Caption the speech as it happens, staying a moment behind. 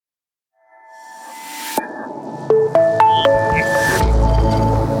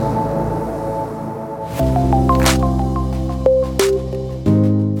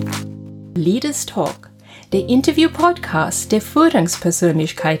Leaders Talk, der Interview-Podcast, der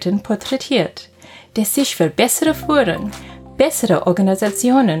Führungspersönlichkeiten porträtiert, der sich für bessere Führung, bessere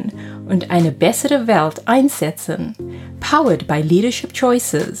Organisationen und eine bessere Welt einsetzen. Powered by Leadership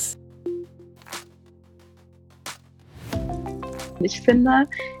Choices. Ich finde,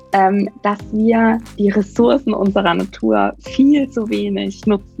 dass wir die Ressourcen unserer Natur viel zu wenig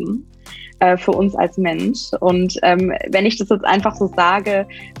nutzen für uns als Mensch. Und wenn ich das jetzt einfach so sage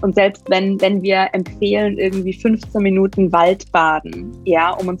und selbst wenn wir empfehlen, irgendwie 15 Minuten Waldbaden,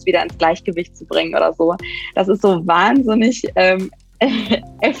 ja, um uns wieder ins Gleichgewicht zu bringen oder so, das ist so wahnsinnig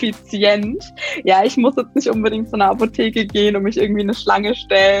effizient. Ja, ich muss jetzt nicht unbedingt zu einer Apotheke gehen und mich irgendwie in eine Schlange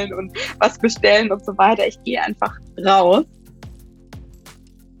stellen und was bestellen und so weiter. Ich gehe einfach raus.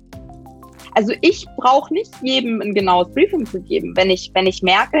 Also ich brauche nicht jedem ein genaues Briefing zu geben. Wenn ich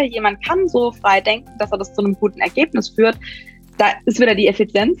merke, jemand kann so frei denken, dass er das zu einem guten Ergebnis führt, da ist wieder die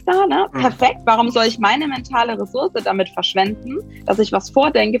Effizienz da, ne? Perfekt. Warum soll ich meine mentale Ressource damit verschwenden, dass ich was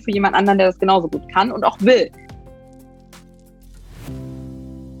vordenke für jemand anderen, der das genauso gut kann und auch will?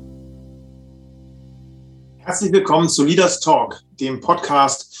 Herzlich willkommen zu Leaders Talk, dem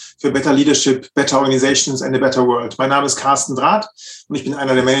Podcast für Better Leadership, Better Organizations and a Better World. Mein Name ist Carsten Drath und ich bin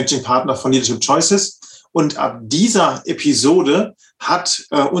einer der Managing Partner von Leadership Choices. Und ab dieser Episode hat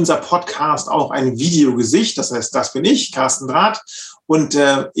unser Podcast auch ein Videogesicht. Das heißt, das bin ich, Carsten Drath. Und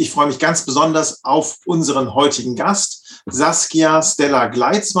ich freue mich ganz besonders auf unseren heutigen Gast, Saskia Stella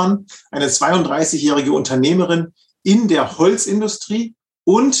Gleitzmann, eine 32-jährige Unternehmerin in der Holzindustrie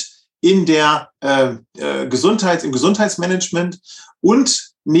und in der im Gesundheitsmanagement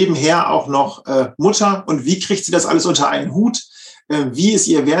und nebenher auch noch Mutter. Und wie kriegt sie das alles unter einen Hut? Wie ist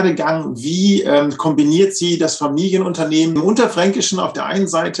ihr Werdegang? Wie kombiniert sie das Familienunternehmen im Unterfränkischen auf der einen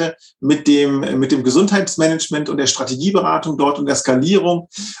Seite mit dem Gesundheitsmanagement und der Strategieberatung dort und der Skalierung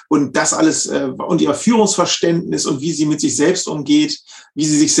und das alles und ihr Führungsverständnis und wie sie mit sich selbst umgeht, wie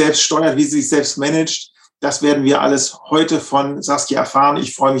sie sich selbst steuert, wie sie sich selbst managt? Das werden wir alles heute von Saskia erfahren.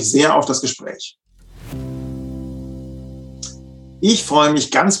 Ich freue mich sehr auf das Gespräch. Ich freue mich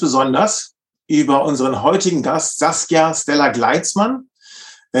ganz besonders über unseren heutigen Gast, Saskia Stella Gleitzmann.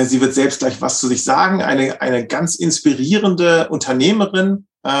 Sie wird selbst gleich was zu sich sagen. Eine ganz inspirierende Unternehmerin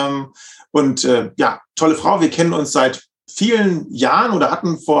und tolle Frau. Wir kennen uns seit vielen Jahren oder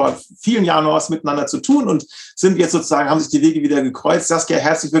hatten vor vielen Jahren noch was miteinander zu tun und sind jetzt sozusagen, haben sich die Wege wieder gekreuzt. Saskia,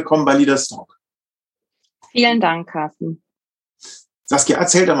 herzlich willkommen bei Leaders Talk. Vielen Dank, Carsten. Saskia,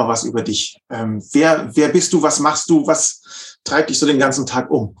 erzähl doch mal was über dich. Wer bist du? Was machst du? Was treibt dich so den ganzen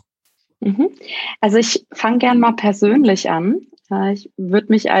Tag um? Also ich fange gern mal persönlich an. Ich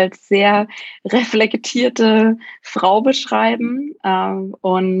würde mich als sehr reflektierte Frau beschreiben.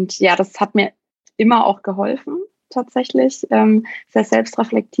 Und ja, das hat mir immer auch geholfen, tatsächlich sehr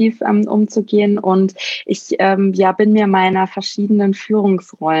selbstreflektiv umzugehen. Und ich bin mir meiner verschiedenen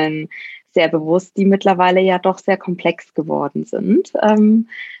Führungsrollen sehr bewusst, die mittlerweile ja doch sehr komplex geworden sind.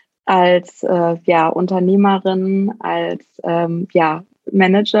 Als Unternehmerin, als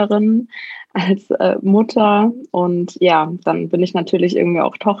Managerin, als Mutter und ja, dann bin ich natürlich irgendwie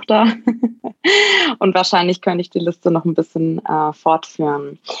auch Tochter und wahrscheinlich könnte ich die Liste noch ein bisschen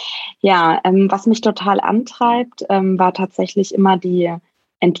fortführen. Ja, was mich total antreibt, war tatsächlich immer die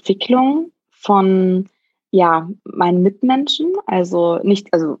Entwicklung von meinen Mitmenschen, also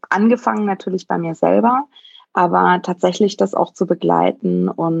angefangen natürlich bei mir selber, aber tatsächlich das auch zu begleiten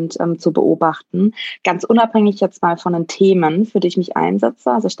und zu beobachten. Ganz unabhängig jetzt mal von den Themen, für die ich mich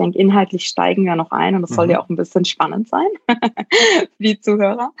einsetze. Also ich denke, inhaltlich steigen wir noch ein und das soll ja auch ein bisschen spannend sein für die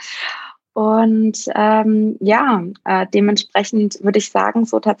Zuhörer. Und dementsprechend würde ich sagen,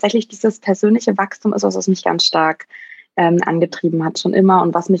 so tatsächlich dieses persönliche Wachstum ist was mich ganz stark angetrieben hat, schon immer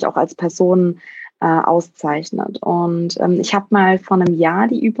und was mich auch als Person auszeichnet. Und ich habe mal vor einem Jahr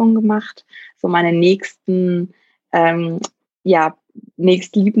die Übung gemacht, so meine nächstliebenden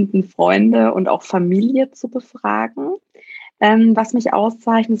Freunde und auch Familie zu befragen, was mich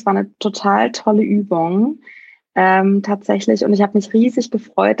auszeichnet. Es war eine total tolle Übung tatsächlich und ich habe mich riesig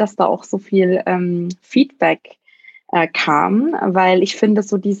gefreut, dass da auch so viel Feedback kam, weil ich finde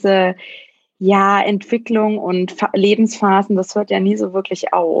so diese Entwicklung und Lebensphasen, das hört ja nie so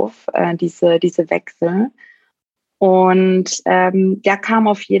wirklich auf, diese Wechsel. Und da kam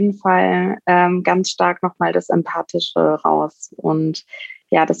auf jeden Fall ganz stark nochmal das Empathische raus. Und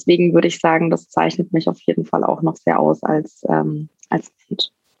ja, deswegen würde ich sagen, das zeichnet mich auf jeden Fall auch noch sehr aus als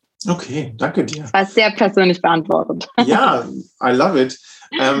Mensch. Okay, danke dir. Das war sehr persönlich beantwortet. Ja, I love it.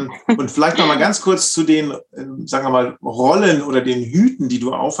 Und vielleicht noch mal ganz kurz zu den, sagen wir mal, Rollen oder den Hüten, die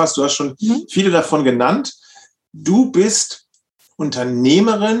du aufhast. Du hast schon viele davon genannt. Du bist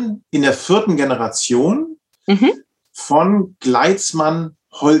Unternehmerin in der 4. Generation von Gleitzmann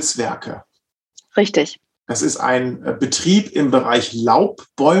Holzwerke. Richtig. Das ist ein Betrieb im Bereich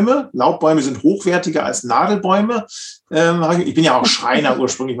Laubbäume. Laubbäume sind hochwertiger als Nadelbäume. Ich bin ja auch Schreiner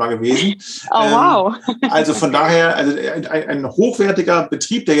ursprünglich mal gewesen. Oh, wow. Also von daher also ein hochwertiger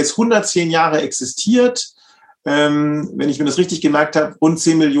Betrieb, der jetzt 110 Jahre existiert. Wenn ich mir das richtig gemerkt habe, rund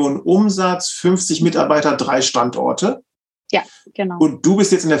 10 Millionen Umsatz, 50 Mitarbeiter, 3 Standorte. Ja, genau. Und du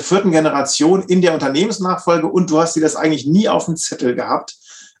bist jetzt in der 4. Generation in der Unternehmensnachfolge und du hast dir das eigentlich nie auf dem Zettel gehabt.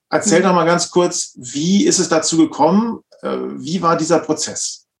 Erzähl doch mal ganz kurz, wie ist es dazu gekommen? Wie war dieser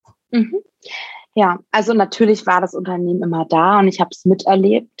Prozess? Ja, also natürlich war das Unternehmen immer da und ich habe es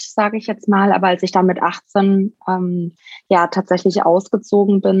miterlebt, sage ich jetzt mal. Aber als ich dann mit 18 tatsächlich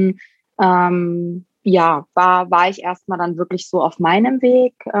ausgezogen bin, war ich erstmal dann wirklich so auf meinem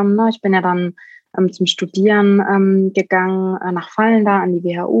Weg. Ich bin ja dann zum Studieren gegangen nach Vallendar an die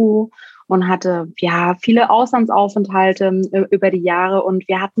WHU und hatte viele Auslandsaufenthalte über die Jahre. Und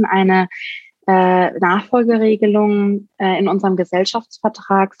wir hatten eine Nachfolgeregelung in unserem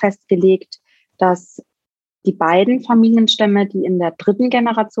Gesellschaftsvertrag festgelegt, dass die beiden Familienstämme, die in der 3.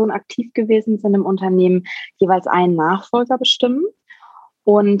 Generation aktiv gewesen sind im Unternehmen, jeweils einen Nachfolger bestimmen.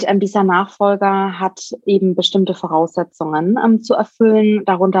 Und dieser Nachfolger hat eben bestimmte Voraussetzungen zu erfüllen.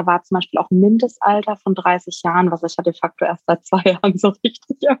 Darunter war zum Beispiel auch ein Mindestalter von 30 Jahren, was ich ja de facto erst seit 2 Jahren so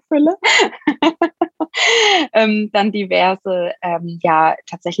richtig erfülle. Dann diverse,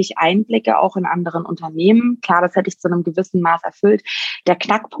 tatsächlich Einblicke auch in anderen Unternehmen. Klar, das hätte ich zu einem gewissen Maß erfüllt. Der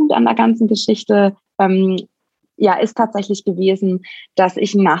Knackpunkt an der ganzen Geschichte ist tatsächlich gewesen, dass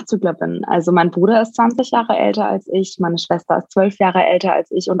ich ein Nachzügler bin. Also mein Bruder ist 20 Jahre älter als ich, meine Schwester ist 12 Jahre älter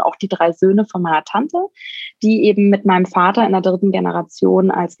als ich und auch die 3 Söhne von meiner Tante, die eben mit meinem Vater in der 3. Generation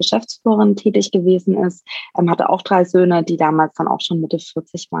als Geschäftsführerin tätig gewesen ist, hatte auch 3 Söhne, die damals dann auch schon Mitte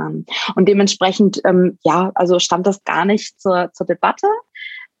 40 waren. Und dementsprechend, also stand das gar nicht zur Debatte.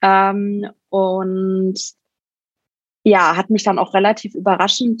 Hat mich dann auch relativ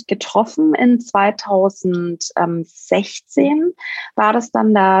überraschend getroffen. In 2016 war das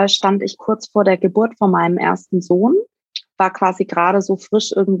dann, da stand ich kurz vor der Geburt von meinem ersten Sohn, war quasi gerade so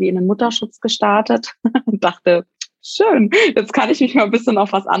frisch irgendwie in den Mutterschutz gestartet und dachte, schön, jetzt kann ich mich mal ein bisschen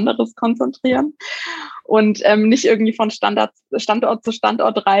auf was anderes konzentrieren und nicht irgendwie von Standort zu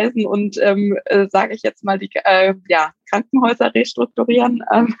Standort reisen und, sage ich jetzt mal, die Krankenhäuser restrukturieren.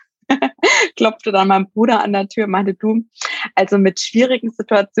 Klopfte dann mein Bruder an der Tür, meinte, du, also mit schwierigen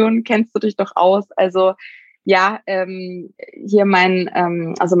Situationen kennst du dich doch aus. Also hier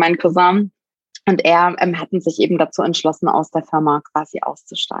mein Cousin und er hatten sich eben dazu entschlossen, aus der Firma quasi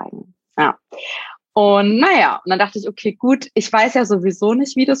auszusteigen. Ja. Und dann dachte ich, okay, gut, ich weiß ja sowieso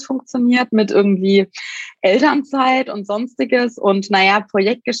nicht, wie das funktioniert mit irgendwie Elternzeit und Sonstiges. Und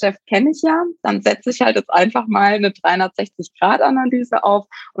Projektgeschäft kenne ich ja. Dann setze ich halt jetzt einfach mal eine 360-Grad-Analyse auf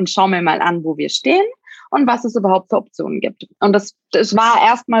und schaue mir mal an, wo wir stehen und was es überhaupt für Optionen gibt. Und das war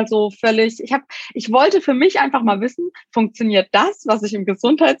erstmal so völlig, ich wollte für mich einfach mal wissen, funktioniert das, was ich im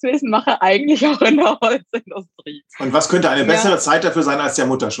Gesundheitswesen mache, eigentlich auch in der Holzindustrie? Und was könnte eine bessere Zeit dafür sein als der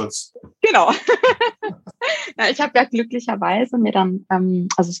Mutterschutz? Genau. Ich habe ja glücklicherweise mir dann,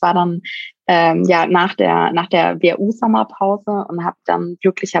 es war dann nach der WU-Sommerpause und habe dann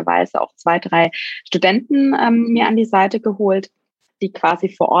glücklicherweise auch 2, 3 Studenten mir an die Seite geholt, die quasi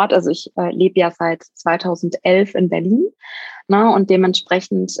vor Ort, also ich lebe ja seit 2011 in Berlin, und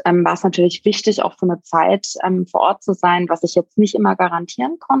dementsprechend war es natürlich wichtig, auch für eine Zeit vor Ort zu sein, was ich jetzt nicht immer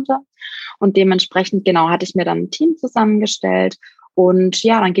garantieren konnte. Und dementsprechend, hatte ich mir dann ein Team zusammengestellt. Und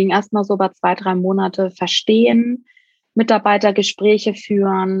dann ging erstmal so über 2, 3 Monate verstehen, Mitarbeitergespräche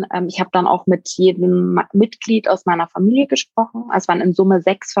führen. Ich habe dann auch mit jedem Mitglied aus meiner Familie gesprochen. Es waren in Summe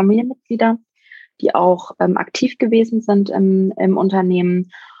 6 Familienmitglieder, die auch aktiv gewesen sind im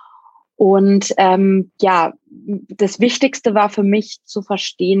Unternehmen. Und das Wichtigste war für mich zu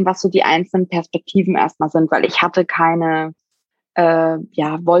verstehen, was so die einzelnen Perspektiven erstmal sind, weil ich hatte keine,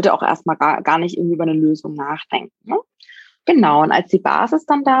 wollte auch erstmal gar nicht irgendwie über eine Lösung nachdenken. Ne? Genau, und als die Basis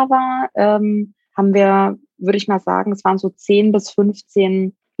dann da war, haben wir, würde ich mal sagen, es waren so 10 bis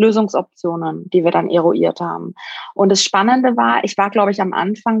 15 Lösungsoptionen, die wir dann eruiert haben. Und das Spannende war, ich war, glaube ich, am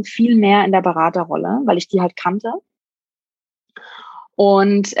Anfang viel mehr in der Beraterrolle, weil ich die halt kannte.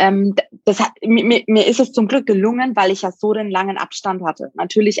 Und mir ist es zum Glück gelungen, weil ich ja so den langen Abstand hatte.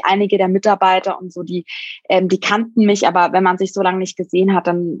 Natürlich einige der Mitarbeiter und so, die kannten mich, aber wenn man sich so lange nicht gesehen hat,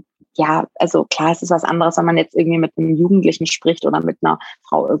 dann ja, also klar, es ist was anderes, wenn man jetzt irgendwie mit einem Jugendlichen spricht oder mit einer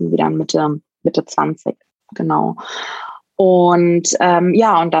Frau irgendwie dann Mitte 20, genau. Und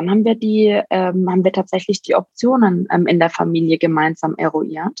und dann haben wir tatsächlich die Optionen in der Familie gemeinsam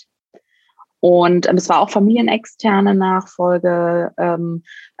eruiert. Und es war auch familienexterne Nachfolge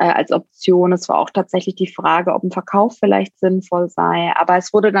als Option. Es war auch tatsächlich die Frage, ob ein Verkauf vielleicht sinnvoll sei. Aber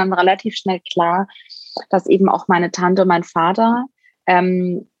es wurde dann relativ schnell klar, dass eben auch meine Tante und mein Vater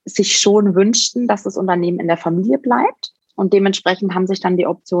sich schon wünschten, dass das Unternehmen in der Familie bleibt. Und dementsprechend haben sich dann die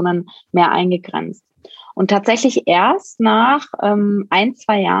Optionen mehr eingegrenzt. Und tatsächlich erst nach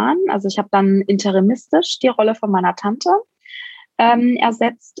 1-2 Jahren, also ich habe dann interimistisch die Rolle von meiner Tante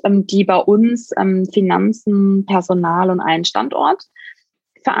ersetzt, die bei uns Finanzen, Personal und einen Standort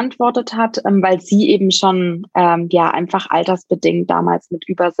verantwortet hat, weil sie eben schon einfach altersbedingt damals mit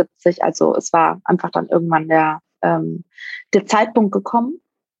über 70, also es war einfach dann irgendwann der Zeitpunkt gekommen.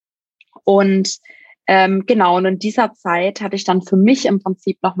 Und genau, und in dieser Zeit hatte ich dann für mich im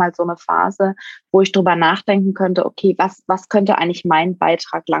Prinzip nochmal so eine Phase, wo ich drüber nachdenken könnte, okay, was könnte eigentlich mein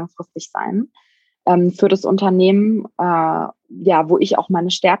Beitrag langfristig sein für das Unternehmen, wo ich auch meine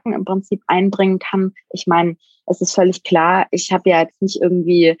Stärken im Prinzip einbringen kann. Ich meine, es ist völlig klar, ich habe ja jetzt nicht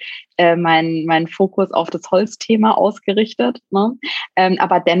irgendwie meinen Fokus auf das Holzthema ausgerichtet, ne?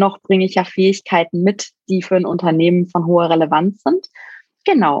 Aber dennoch bringe ich ja Fähigkeiten mit, die für ein Unternehmen von hoher Relevanz sind.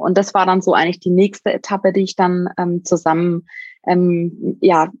 Genau, und das war dann so eigentlich die nächste Etappe, die ich dann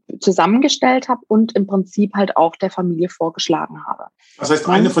zusammengestellt habe und im Prinzip halt auch der Familie vorgeschlagen habe. Das heißt,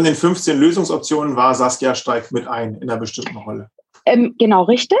 eine von den 15 Lösungsoptionen war, Saskia steigt mit ein in einer bestimmten Rolle. Genau,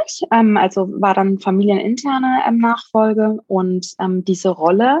 richtig. Also war dann familieninterne Nachfolge und diese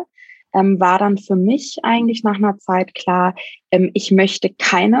Rolle war dann für mich eigentlich nach einer Zeit klar, ich möchte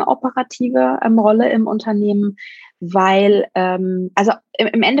keine operative Rolle im Unternehmen, weil, also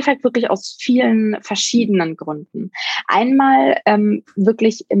im Endeffekt wirklich aus vielen verschiedenen Gründen. Einmal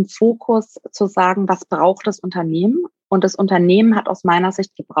wirklich im Fokus zu sagen, was braucht das Unternehmen? Und das Unternehmen hat aus meiner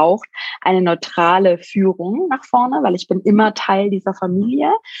Sicht gebraucht eine neutrale Führung nach vorne, weil ich bin immer Teil dieser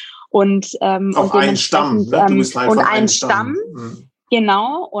Familie. Und auch einen Stamm, ne? Du bist halt und von ein einem Stamm. Mhm.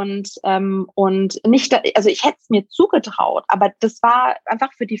 Genau, und nicht, also ich hätte es mir zugetraut, aber das war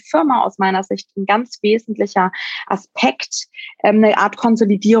einfach für die Firma aus meiner Sicht ein ganz wesentlicher Aspekt, eine Art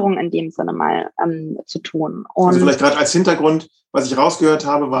Konsolidierung in dem Sinne mal zu tun. Und also vielleicht gerade als Hintergrund, was ich rausgehört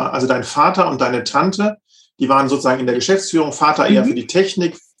habe, war also dein Vater und deine Tante, die waren sozusagen in der Geschäftsführung, Vater eher für die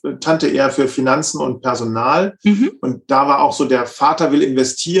Technik, Tante eher für Finanzen und Personal. Und da war auch so, der Vater will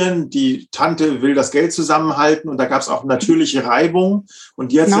investieren, die Tante will das Geld zusammenhalten und da gab es auch natürliche Reibung.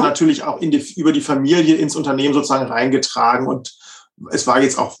 Und die hat sie natürlich auch über die Familie ins Unternehmen sozusagen reingetragen. Und es war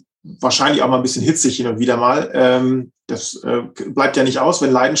jetzt auch wahrscheinlich auch mal ein bisschen hitzig hin und wieder mal. Das bleibt ja nicht aus,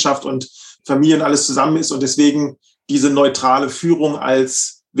 wenn Leidenschaft und Familie und alles zusammen ist. Und deswegen diese neutrale Führung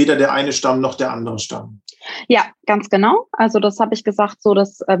als weder der eine Stamm noch der andere Stamm. Ja, ganz genau. Also das habe ich gesagt, so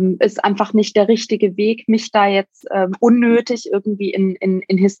das ist einfach nicht der richtige Weg, mich da jetzt unnötig irgendwie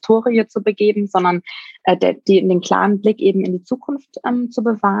in Historie zu begeben, sondern den klaren Blick eben in die Zukunft zu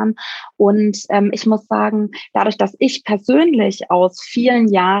bewahren. Und ich muss sagen, dadurch, dass ich persönlich aus vielen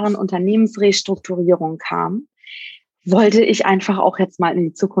Jahren Unternehmensrestrukturierung kam, wollte ich einfach auch jetzt mal in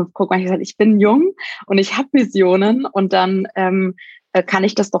die Zukunft gucken. Weil ich gesagt, ich bin jung und ich habe Visionen und dann kann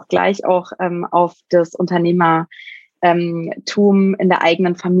ich das doch gleich auch auf das Unternehmertum in der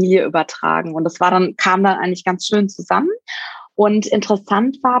eigenen Familie übertragen. Und das kam dann eigentlich ganz schön zusammen. Und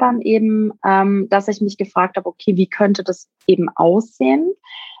interessant war dann eben, dass ich mich gefragt habe, okay, wie könnte das eben aussehen,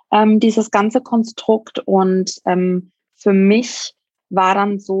 dieses ganze Konstrukt? Und für mich war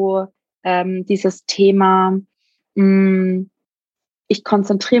dann so dieses Thema, ich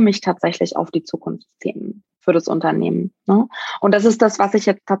konzentriere mich tatsächlich auf die Zukunftsthemen für das Unternehmen. Ne? Und das ist das, was ich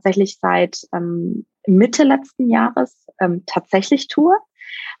jetzt tatsächlich seit Mitte letzten Jahres tatsächlich tue.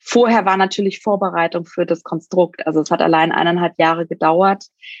 Vorher war natürlich Vorbereitung für das Konstrukt. Also es hat allein 1,5 Jahre gedauert,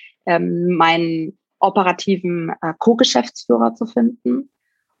 meinen operativen Co-Geschäftsführer zu finden.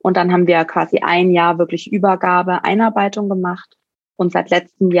 Und dann haben wir quasi 1 Jahr wirklich Übergabe, Einarbeitung gemacht. Und seit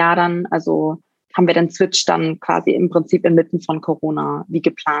letztem Jahr dann, also haben wir den Switch dann quasi im Prinzip inmitten von Corona wie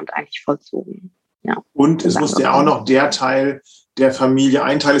geplant eigentlich vollzogen. Ja. Und es musste ja auch noch der Teil der Familie,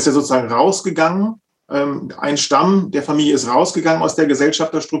 ein Teil ist ja sozusagen rausgegangen, ein Stamm der Familie ist rausgegangen aus der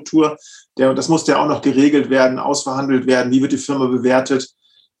Gesellschafterstruktur. Das musste ja auch noch geregelt werden, ausverhandelt werden. Wie wird die Firma bewertet?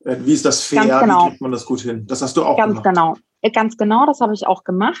 Wie ist das fair? Genau. Wie kriegt man das gut hin? Das hast du auch gemacht. Ganz genau, das habe ich auch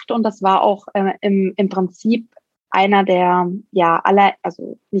gemacht. Und das war auch im Prinzip einer der,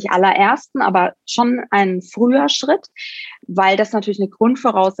 also nicht allerersten, aber schon ein früher Schritt, weil das natürlich eine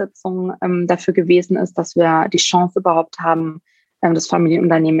Grundvoraussetzung dafür gewesen ist, dass wir die Chance überhaupt haben, das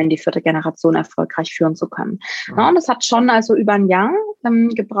Familienunternehmen in die 4. Generation erfolgreich führen zu können. Mhm. Ja, und das hat schon also über ein Jahr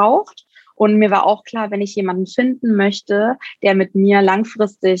gebraucht. Und mir war auch klar, wenn ich jemanden finden möchte, der mit mir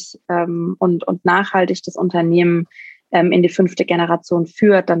langfristig und nachhaltig das Unternehmen in die 5. Generation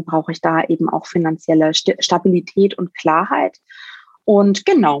führt, dann brauche ich da eben auch finanzielle Stabilität und Klarheit. Und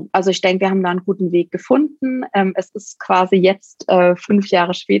genau, also ich denke, wir haben da einen guten Weg gefunden. Es ist quasi jetzt 5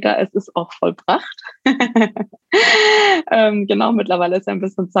 Jahre später, es ist auch vollbracht. Genau, mittlerweile ist ein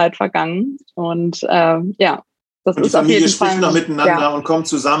bisschen Zeit vergangen. Und das und die ist auf Familie jeden spricht Fall, noch miteinander und kommt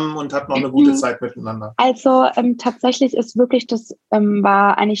zusammen und hat noch eine gute Zeit miteinander. Also tatsächlich ist wirklich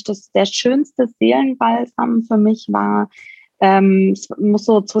war eigentlich der schönste Seelenbalsam für mich war, es muss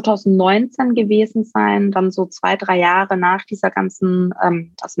so 2019 gewesen sein, dann so 2, 3 Jahre nach dieser ganzen,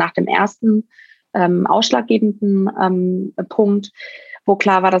 also nach dem ersten ausschlaggebenden Punkt, wo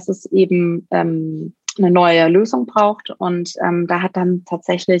klar war, dass es eben eine neue Lösung braucht. Und da hat dann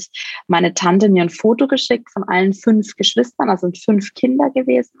tatsächlich meine Tante mir ein Foto geschickt von allen 5 Geschwistern, also sind 5 Kinder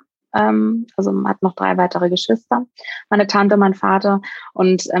gewesen. Also man hat noch 3 weitere Geschwister, meine Tante, mein Vater.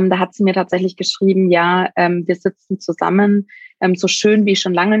 Und da hat sie mir tatsächlich geschrieben, ja, wir sitzen zusammen, so schön wie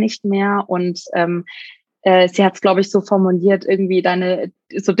schon lange nicht mehr. Und sie hat es, glaube ich, so formuliert, irgendwie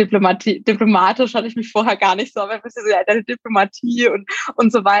so diplomatisch hatte ich mich vorher gar nicht so, aber deine Diplomatie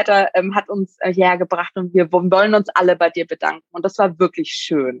und so weiter hat uns hergebracht und wir wollen uns alle bei dir bedanken. Und das war wirklich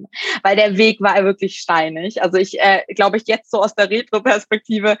schön, weil der Weg war wirklich steinig. Also ich glaube, ich jetzt so aus der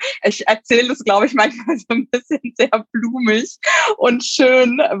Retro-Perspektive, ich erzähle das, glaube ich, manchmal so ein bisschen sehr blumig und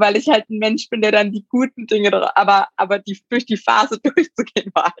schön, weil ich halt ein Mensch bin, der dann die guten Dinge, aber durch die Phase durchzugehen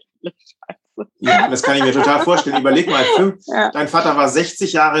war eigentlich scheiße. Ja, das kann ich mir total vorstellen. Überleg mal, dein Vater war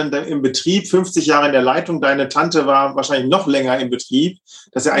 60 Jahre im Betrieb, 50 Jahre in der Leitung, deine Tante war wahrscheinlich noch länger im Betrieb.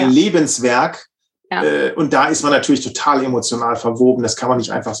 Das ist ja ein Lebenswerk. Ja. Und da ist man natürlich total emotional verwoben. Das kann man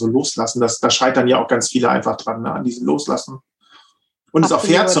nicht einfach so loslassen. Da scheitern ja auch ganz viele einfach dran, ne, an diesem Loslassen. Und es auch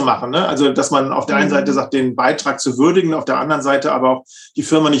fair zu machen. Ne? Also, dass man auf der einen Seite sagt, den Beitrag zu würdigen, auf der anderen Seite aber auch die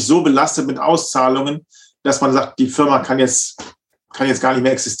Firma nicht so belastet mit Auszahlungen, dass man sagt, die Firma kann jetzt gar nicht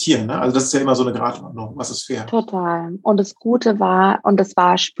mehr existieren. Ne? Also das ist ja immer so eine Gratwanderung. Was ist fair? Total. Und das Gute war, und das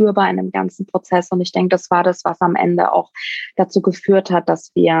war spürbar in dem ganzen Prozess, und ich denke, das war das, was am Ende auch dazu geführt hat,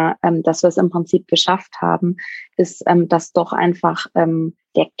 dass wir es im Prinzip geschafft haben, ist, dass doch einfach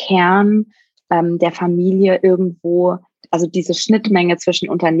der Kern der Familie irgendwo, also diese Schnittmenge zwischen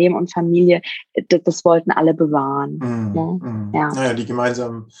Unternehmen und Familie, das wollten alle bewahren. Ja. Naja,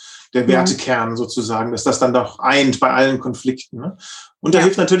 der Wertekern sozusagen, dass das dann doch eint bei allen Konflikten. Ne? Und da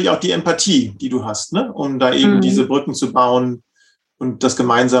hilft natürlich auch die Empathie, die du hast, ne? Um da eben diese Brücken zu bauen und das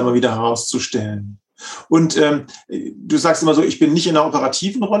Gemeinsame wieder herauszustellen. Und du sagst immer so, ich bin nicht in einer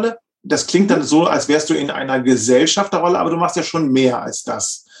operativen Rolle. Das klingt dann so, als wärst du in einer Gesellschafterrolle, aber du machst ja schon mehr als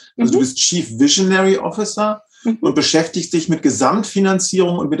das. Also du bist Chief Visionary Officer und beschäftigst dich mit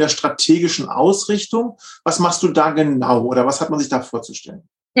Gesamtfinanzierung und mit der strategischen Ausrichtung. Was machst du da genau oder was hat man sich da vorzustellen?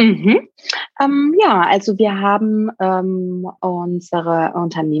 Also wir haben unsere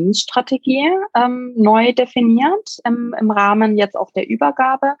Unternehmensstrategie neu definiert im Rahmen jetzt auch der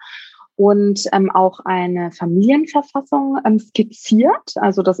Übergabe und auch eine Familienverfassung skizziert.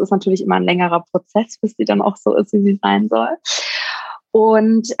 Also das ist natürlich immer ein längerer Prozess, bis sie dann auch so ist, wie sie sein soll.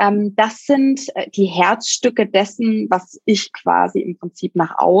 Und das sind die Herzstücke dessen, was ich quasi im Prinzip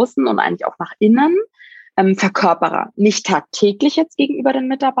nach außen und eigentlich auch nach innen verkörpere. Nicht tagtäglich jetzt gegenüber den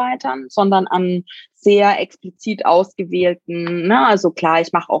Mitarbeitern, sondern an sehr explizit ausgewählten, ne? Also klar,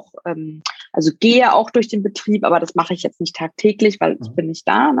 ich mache auch, gehe auch durch den Betrieb, aber das mache ich jetzt nicht tagtäglich, weil ich bin nicht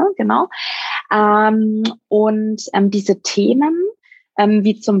da, ne? Genau. Diese Themen,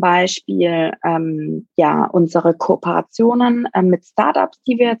 wie zum Beispiel unsere Kooperationen mit Startups,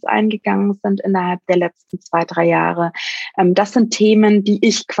 die wir jetzt eingegangen sind innerhalb der letzten 2, 3 Jahre. Das sind Themen, die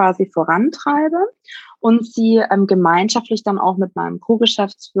ich quasi vorantreibe und sie gemeinschaftlich dann auch mit meinem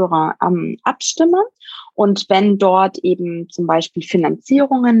Co-Geschäftsführer abstimme. Und wenn dort eben zum Beispiel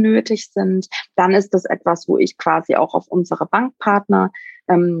Finanzierungen nötig sind, dann ist das etwas, wo ich quasi auch auf unsere Bankpartner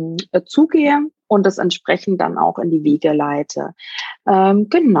zugehe und das entsprechend dann auch in die Wege leite.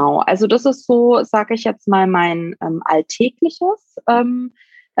 Genau, also das ist so, sage ich jetzt mal, mein alltägliches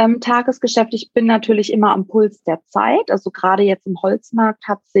Tagesgeschäft. Ich bin natürlich immer am Puls der Zeit. Also gerade jetzt im Holzmarkt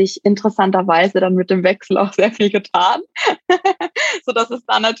hat sich interessanterweise dann mit dem Wechsel auch sehr viel getan. sodass es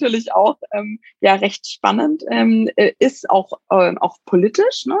da natürlich auch recht spannend ist, auch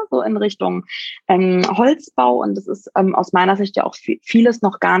politisch, ne, so in Richtung Holzbau. Und das ist aus meiner Sicht ja auch vieles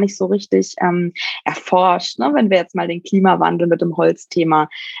noch gar nicht so richtig erforscht, ne, wenn wir jetzt mal den Klimawandel mit dem Holzthema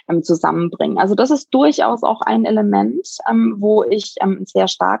zusammenbringen. Also das ist durchaus auch ein Element, wo ich ein sehr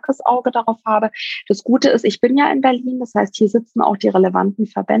starkes Auge darauf habe. Das Gute ist, ich bin ja in Berlin, das heißt, hier sitzen auch die relevanten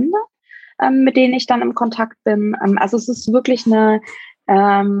Verbände, mit denen ich dann im Kontakt bin. Also es ist wirklich eine,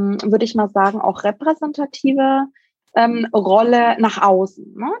 würde ich mal sagen, auch repräsentative Rolle nach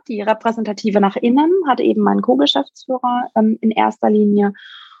außen. Ne? Die repräsentative nach innen hat eben mein Co-Geschäftsführer in erster Linie.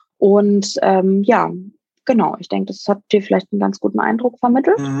 Und genau, ich denke, das hat dir vielleicht einen ganz guten Eindruck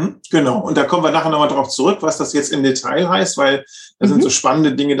vermittelt. Genau, und da kommen wir nachher nochmal drauf zurück, was das jetzt im Detail heißt, weil da sind so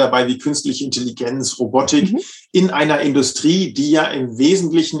spannende Dinge dabei wie künstliche Intelligenz, Robotik in einer Industrie, die ja im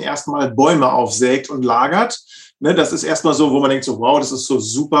Wesentlichen erstmal Bäume aufsägt und lagert. Ne, das ist erstmal so, wo man denkt so, wow, das ist so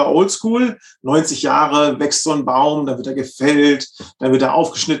super oldschool. 90 Jahre wächst so ein Baum, dann wird er gefällt, dann wird er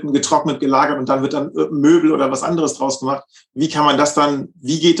aufgeschnitten, getrocknet, gelagert und dann wird dann Möbel oder was anderes draus gemacht. Wie kann man das dann,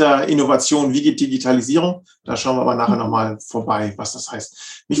 wie geht da Innovation, wie geht Digitalisierung? Da schauen wir aber nachher nochmal vorbei, was das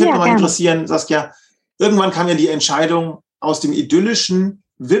heißt. Mich würde mal interessieren, Saskia, irgendwann kam ja die Entscheidung aus dem idyllischen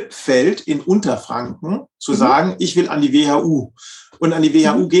WIP-Feld in Unterfranken zu sagen, ich will an die WHU. Und an die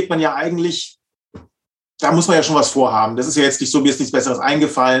WHU geht man ja eigentlich, da muss man ja schon was vorhaben. Das ist ja jetzt nicht so, mir ist nichts Besseres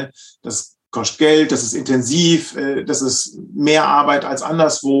eingefallen. Das kostet Geld, das ist intensiv, das ist mehr Arbeit als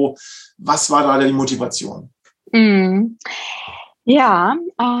anderswo. Was war da die Motivation? Ja,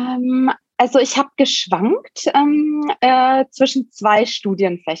 also ich habe geschwankt zwischen zwei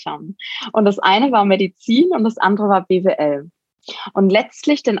Studienfächern. Und das eine war Medizin und das andere war BWL. Und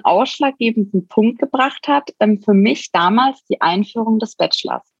letztlich den ausschlaggebenden Punkt gebracht hat für mich damals die Einführung des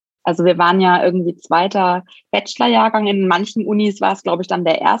Bachelors. Also wir waren ja irgendwie zweiter Bachelorjahrgang. In manchen Unis war es, glaube ich, dann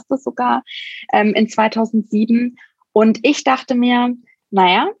der erste sogar in 2007. Und ich dachte mir,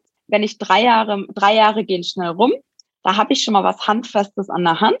 naja, wenn ich 3 Jahre gehen schnell rum, da habe ich schon mal was Handfestes an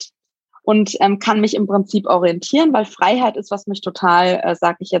der Hand und kann mich im Prinzip orientieren, weil Freiheit ist, was mich total,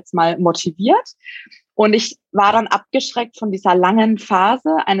 sage ich jetzt mal, motiviert. Und ich war dann abgeschreckt von dieser langen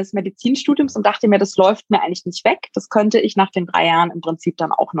Phase eines Medizinstudiums und dachte mir, das läuft mir eigentlich nicht weg. Das könnte ich nach den 3 Jahren im Prinzip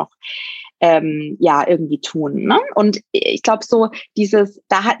dann auch noch irgendwie tun. Ne? Und ich glaube so ich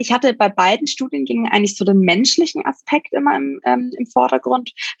hatte bei beiden Studiengängen eigentlich so den menschlichen Aspekt immer im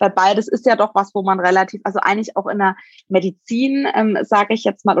Vordergrund, weil beides ist ja doch was, wo man relativ, also eigentlich auch in der Medizin, sage ich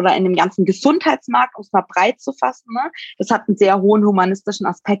jetzt mal, oder in dem ganzen Gesundheitsmarkt, um es mal breit zu fassen, ne? Das hat einen sehr hohen humanistischen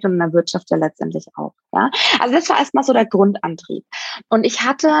Aspekt und in der Wirtschaft ja letztendlich auch. Ja? Also das war erstmal so der Grundantrieb. Und ich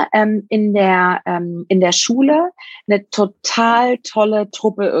hatte in der Schule eine total tolle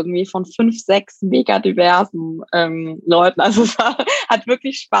Truppe irgendwie von 5, 6 mega diversen Leuten. Also es hat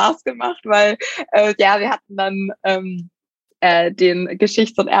wirklich Spaß gemacht, weil wir hatten dann den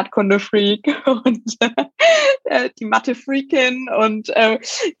Geschichts- und Erdkunde-Freak und die Mathe-Freakin und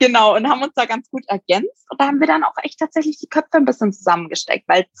genau, und haben uns da ganz gut ergänzt. Und da haben wir dann auch echt tatsächlich die Köpfe ein bisschen zusammengesteckt,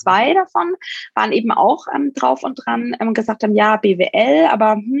 weil 2 davon waren eben auch drauf und dran, gesagt haben, ja, BWL,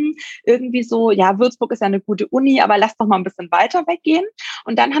 aber irgendwie so, ja, Würzburg ist ja eine gute Uni, aber lass doch mal ein bisschen weiter weggehen.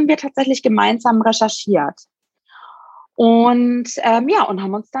 Und dann haben wir tatsächlich gemeinsam recherchiert. Und und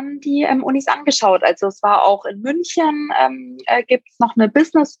haben uns dann die Unis angeschaut. Also es war auch in München, gibt es noch eine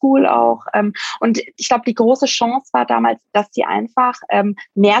Business School auch. Und ich glaube, die große Chance war damals, dass die einfach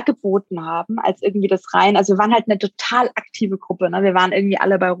mehr geboten haben als irgendwie das rein. Also wir waren halt eine total aktive Gruppe. Ne? Wir waren irgendwie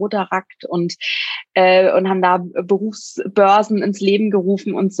alle bei Rotaract und haben da Berufsbörsen ins Leben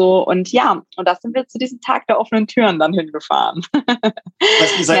gerufen und so. Und ja, und da sind wir zu diesem Tag der offenen Türen dann hingefahren.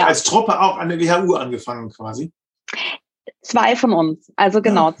 Das ihr seid als Truppe auch an der WHU angefangen quasi? 2 von uns, also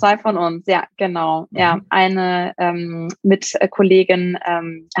genau, 2 von uns, ja, genau. Ja, eine Mitkollegin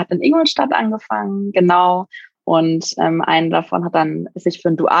hat in Ingolstadt angefangen, genau. Und eine davon hat dann sich für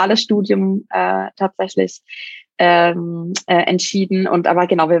ein duales Studium tatsächlich entschieden. Aber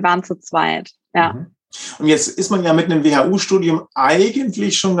genau, wir waren zu zweit, ja. Und jetzt ist man ja mit einem WHU-Studium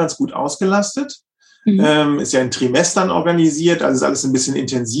eigentlich schon ganz gut ausgelastet. Ist ja in Trimestern organisiert, also ist alles ein bisschen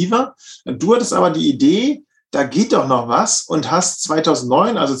intensiver. Du hattest aber die Idee, da geht doch noch was und hast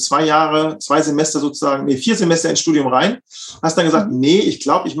 2009, also 4 Semester ins Studium rein, hast dann gesagt, nee, ich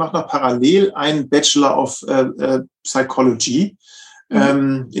glaube, ich mache noch parallel einen Bachelor of Psychology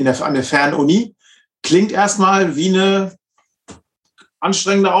an der Fernuni. Klingt erstmal wie eine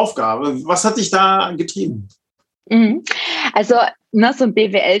anstrengende Aufgabe. Was hat dich da getrieben? Also, ne, so ein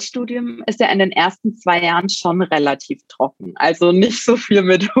BWL-Studium ist ja in den ersten 2 Jahren schon relativ trocken. Also nicht so viel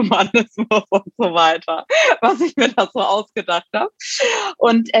mit Humanismus und so weiter, was ich mir da so ausgedacht habe.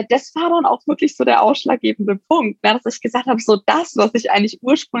 Und das war dann auch wirklich so der ausschlaggebende Punkt, ne, dass ich gesagt habe, so das, was ich eigentlich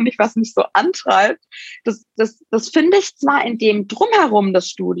ursprünglich, was mich so antreibt, das finde ich zwar in dem Drumherum des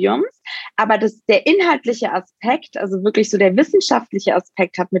Studiums, aber der inhaltliche Aspekt, also wirklich so der wissenschaftliche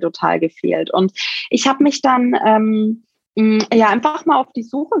Aspekt, hat mir total gefehlt. Und ich habe mich dann ja einfach mal auf die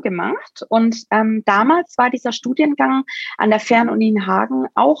Suche gemacht. Und damals war dieser Studiengang an der Fernuni in Hagen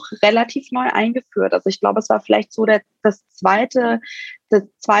auch relativ neu eingeführt. Also ich glaube, es war vielleicht so das zweite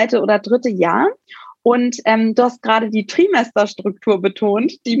oder dritte Jahr. Und du hast gerade die Trimesterstruktur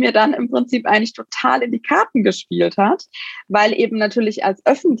betont, die mir dann im Prinzip eigentlich total in die Karten gespielt hat, weil eben natürlich als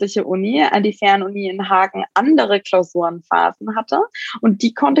öffentliche Uni die Fernuni in Hagen andere Klausurenphasen hatte und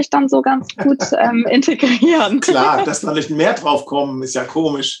die konnte ich dann so ganz gut integrieren. Klar, dass da nicht mehr drauf kommen, ist ja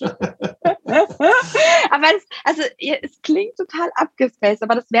komisch. Aber es klingt total abgespaced,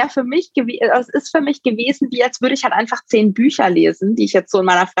 aber das wäre für mich es ist für mich gewesen, wie als würde ich halt einfach 10 Bücher lesen, die ich jetzt so in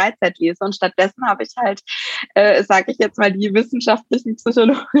meiner Freizeit lese, und stattdessen habe ich halt, sage ich jetzt mal, die wissenschaftlichen,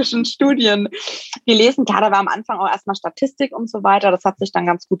 psychologischen Studien gelesen. Klar, da war am Anfang auch erstmal Statistik und so weiter, das hat sich dann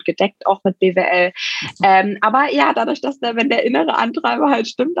ganz gut gedeckt, auch mit BWL. Aber ja, dadurch, dass wenn der innere Antreiber halt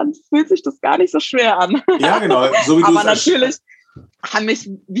stimmt, dann fühlt sich das gar nicht so schwer an. Ja, genau. So wie aber natürlich haben mich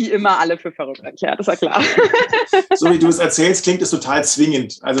wie immer alle für verrückt erklärt, ist ja klar. So wie du es erzählst, klingt es total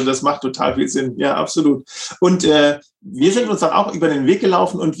zwingend. Also das macht total viel Sinn. Ja, absolut. Und wir sind uns dann auch über den Weg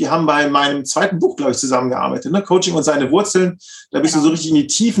gelaufen und wir haben bei meinem zweiten Buch, glaube ich, zusammengearbeitet, ne? Coaching und seine Wurzeln. Da bist du so richtig in die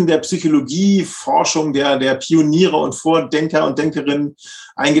Tiefen der Psychologie, Forschung der Pioniere und Vordenker und Denkerinnen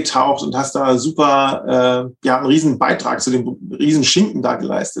eingetaucht und hast da super einen riesen Beitrag zu dem riesen Schinken da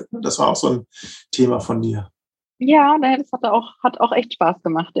geleistet. Das war auch so ein Thema von dir. Ja, das hat auch echt Spaß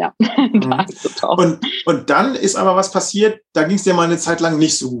gemacht, ja. Und dann ist aber was passiert, da ging es dir mal eine Zeit lang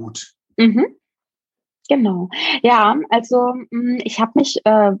nicht so gut. Mhm. Genau. Ja, also ich habe mich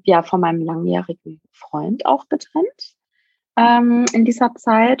von meinem langjährigen Freund auch getrennt in dieser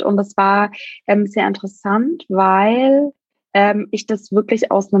Zeit. Und das war sehr interessant, weil ich das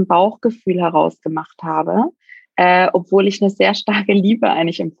wirklich aus einem Bauchgefühl heraus gemacht habe. Obwohl ich eine sehr starke Liebe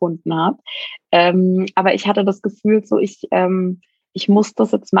eigentlich empfunden habe. Aber ich hatte das Gefühl, so ich muss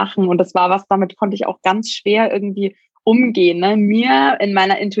das jetzt machen. Und das war was, damit konnte ich auch ganz schwer irgendwie umgehen, ne? Mir in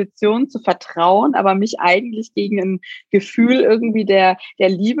meiner Intuition zu vertrauen, aber mich eigentlich gegen ein Gefühl irgendwie der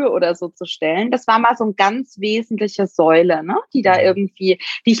Liebe oder so zu stellen. Das war mal so eine ganz wesentliche Säule, ne? Die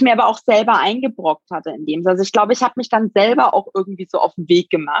ich mir aber auch selber eingebrockt hatte in dem. Also ich glaube, ich habe mich dann selber auch irgendwie so auf den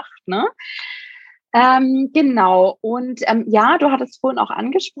Weg gemacht, ne? Genau. Und du hattest vorhin auch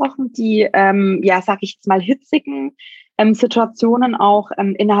angesprochen, die, sag ich jetzt mal, hitzigen Situationen auch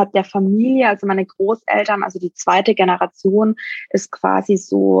innerhalb der Familie. Also meine Großeltern, also die zweite Generation, ist quasi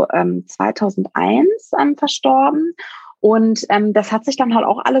so 2001 verstorben. Und das hat sich dann halt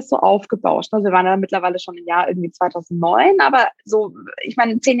auch alles so aufgebauscht. Also wir waren ja mittlerweile schon im Jahr irgendwie 2009, aber so, ich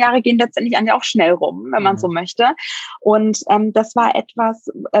meine, 10 Jahre gehen letztendlich eigentlich auch schnell rum, wenn man so möchte. Und das war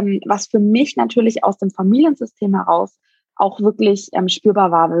etwas, was für mich natürlich aus dem Familiensystem heraus auch wirklich spürbar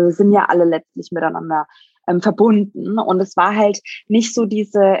war. Wir sind ja alle letztlich miteinander verbunden. Und es war halt nicht so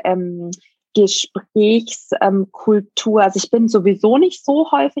diese Gesprächskultur. Also ich bin sowieso nicht so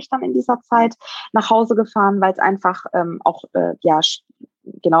häufig dann in dieser Zeit nach Hause gefahren, weil es einfach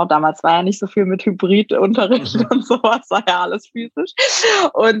genau, damals war ja nicht so viel mit Hybridunterricht und sowas, war ja alles physisch.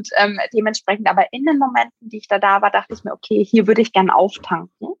 Und dementsprechend, aber in den Momenten, die ich da war, dachte ich mir, okay, hier würde ich gerne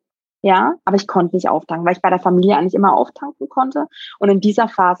auftanken. Ja, aber ich konnte nicht auftanken, weil ich bei der Familie eigentlich immer auftanken konnte. Und in dieser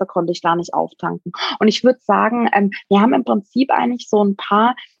Phase konnte ich da nicht auftanken. Und ich würde sagen, wir haben im Prinzip eigentlich so ein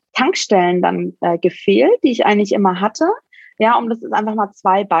paar Tankstellen dann gefehlt, die ich eigentlich immer hatte. Ja, um das ist einfach mal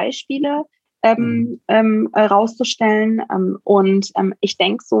 2 Beispiele rauszustellen. Ich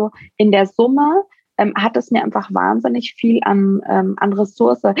denke so, in der Summe hat es mir einfach wahnsinnig viel an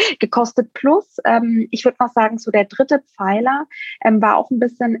Ressource gekostet. Plus, ich würde mal sagen, so der dritte Pfeiler war auch ein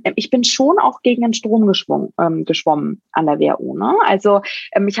bisschen, ich bin schon auch gegen den Strom geschwommen an der WHU. Ne? Also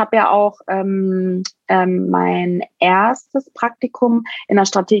ich habe ja auch mein erstes Praktikum in der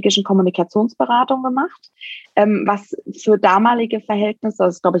strategischen Kommunikationsberatung gemacht, was für damalige Verhältnisse,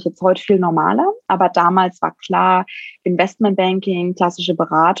 das ist glaube ich jetzt heute viel normaler, aber damals war klar, Investmentbanking, klassische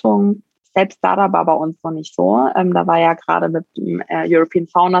Beratung. Selbst Startup war bei uns noch nicht so. Da war ja gerade mit dem European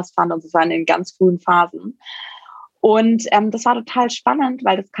Founders Fund und so in den ganz frühen Phasen. Und das war total spannend,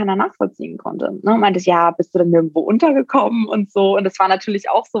 weil das keiner nachvollziehen konnte. Ne? Meinte ich, ja, bist du denn nirgendwo untergekommen und so. Und das war natürlich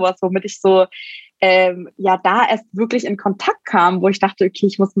auch sowas, womit ich so ja da erst wirklich in Kontakt kam, wo ich dachte, okay,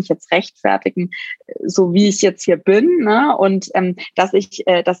 ich muss mich jetzt rechtfertigen, so wie ich jetzt hier bin, ne? Und dass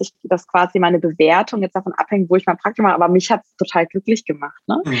quasi meine Bewertung jetzt davon abhängt, wo ich mein Praktikum mache, aber mich hat es total glücklich gemacht,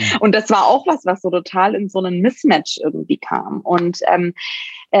 ne? Und das war auch was so total in so einen Mismatch irgendwie kam. Und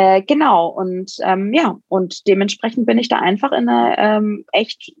genau, und ja, und dementsprechend bin ich da einfach in eine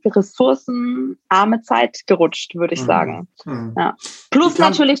echt ressourcenarme Zeit gerutscht, würde ich sagen. Ja. Plus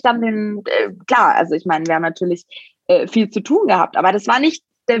natürlich dann klar, also ich meine, wir haben natürlich viel zu tun gehabt, aber das war nicht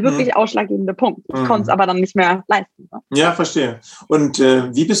der wirklich ausschlaggebende Punkt. Ich konnte es aber dann nicht mehr leisten. Ne? Ja, verstehe. Und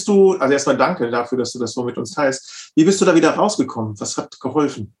wie bist du, also erstmal danke dafür, dass du das so mit uns teilst, wie bist du da wieder rausgekommen? Was hat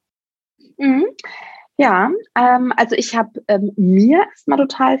geholfen? Ja, also ich habe mir erstmal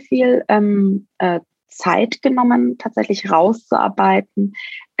total viel Zeit genommen, tatsächlich rauszuarbeiten,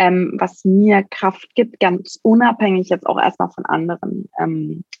 was mir Kraft gibt, ganz unabhängig jetzt auch erstmal von anderen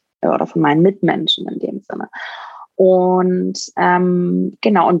oder von meinen Mitmenschen in dem Sinne. Und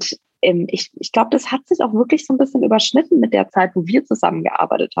genau, und ich glaube, das hat sich auch wirklich so ein bisschen überschnitten mit der Zeit, wo wir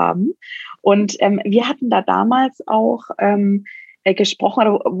zusammengearbeitet haben. Und wir hatten da damals auch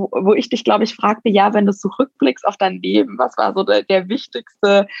gesprochen, wo ich dich, glaube ich, fragte, ja, wenn du zurückblickst auf dein Leben, was war so der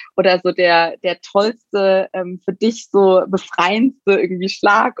wichtigste oder so der tollste, für dich so befreiendste irgendwie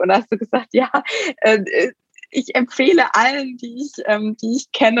Schlag? Und da hast du gesagt, ja, ich empfehle allen, die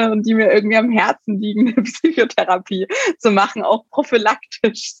ich kenne und die mir irgendwie am Herzen liegen, eine Psychotherapie zu machen, auch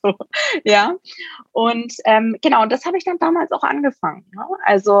prophylaktisch so, ja. Und genau, und das habe ich dann damals auch angefangen. Ne?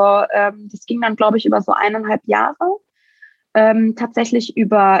 Also das ging dann, glaube ich, über so 1,5 Jahre. Tatsächlich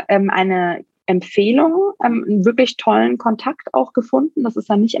über eine Empfehlung, einen wirklich tollen Kontakt auch gefunden. Das ist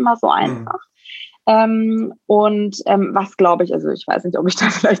ja nicht immer so einfach. Und was glaube ich, also ich weiß nicht, ob ich da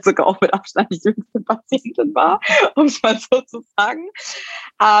vielleicht sogar auch mit Abstand die jüngste Patientin war, um es mal so zu sagen.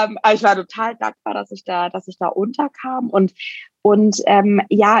 Aber ich war total dankbar, dass ich da unterkam. Und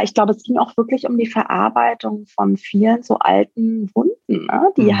ja, ich glaube, es ging auch wirklich um die Verarbeitung von vielen so alten Wunden,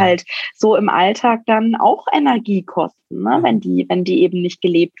 ne? Die halt so im Alltag dann auch Energie kosten, ne? wenn die eben nicht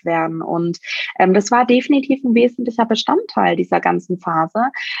gelebt werden. Und das war definitiv ein wesentlicher Bestandteil dieser ganzen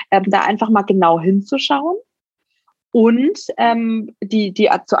Phase, da einfach mal genau hinzuschauen und die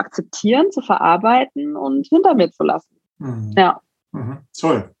zu akzeptieren, zu verarbeiten und hinter mir zu lassen. Ja.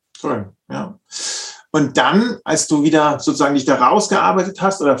 Toll, ja. Und dann, als du wieder sozusagen dich da rausgearbeitet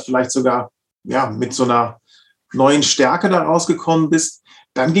hast oder vielleicht sogar ja, mit so einer neuen Stärke da rausgekommen bist,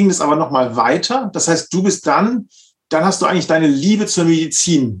 dann ging es aber nochmal weiter. Das heißt, du bist dann hast du eigentlich deine Liebe zur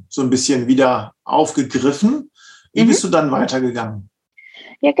Medizin so ein bisschen wieder aufgegriffen. Wie bist du dann weitergegangen?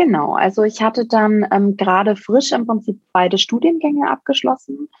 Ja, genau. Also ich hatte dann gerade frisch im Prinzip beide Studiengänge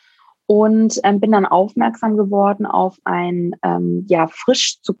abgeschlossen und bin dann aufmerksam geworden auf ein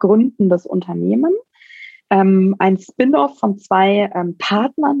frisch zu gründendes Unternehmen. Ein Spin-off von 2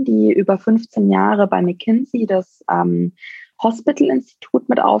 Partnern, die über 15 Jahre bei McKinsey das Hospital-Institut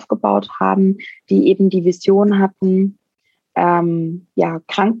mit aufgebaut haben, die eben die Vision hatten,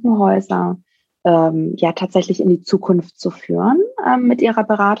 Krankenhäuser tatsächlich in die Zukunft zu führen mit ihrer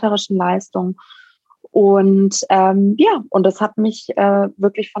beraterischen Leistung. Und und das hat mich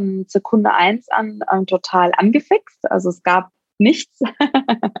wirklich von Sekunde 1 an total angefixt. Also es gab nichts.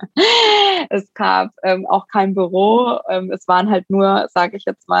 Es gab auch kein Büro. Es waren halt nur, sage ich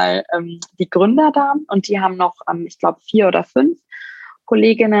jetzt mal, die Gründer da. Und die haben noch, ich glaube, 4 oder 5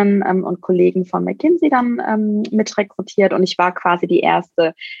 Kolleginnen und Kollegen von McKinsey dann mit rekrutiert. Und ich war quasi die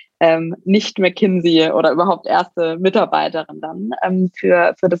erste nicht McKinsey oder überhaupt erste Mitarbeiterin dann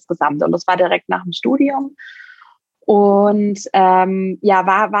für das Gesamte. Und das war direkt nach dem Studium. Und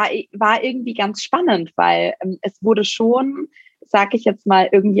war irgendwie ganz spannend, weil es wurde schon, sage ich jetzt mal,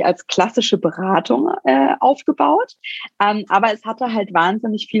 irgendwie als klassische Beratung aufgebaut. Aber es hatte halt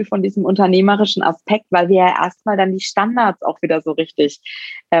wahnsinnig viel von diesem unternehmerischen Aspekt, weil wir ja erstmal dann die Standards auch wieder so richtig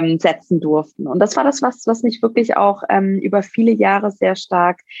setzen durften. Und das war das, was mich wirklich auch über viele Jahre sehr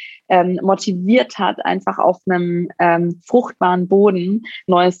stark motiviert hat, einfach auf einem fruchtbaren Boden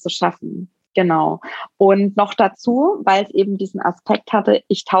Neues zu schaffen. Genau. Und noch dazu, weil es eben diesen Aspekt hatte,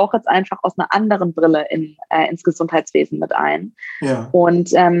 ich tauche jetzt einfach aus einer anderen Brille ins Gesundheitswesen mit ein. Ja.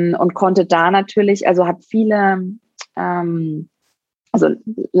 Und konnte da natürlich, also habe viele, also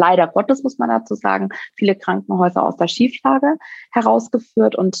leider Gottes muss man dazu sagen, viele Krankenhäuser aus der Schieflage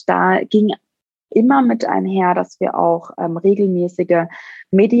herausgeführt. Und da ging immer mit einher, dass wir auch regelmäßige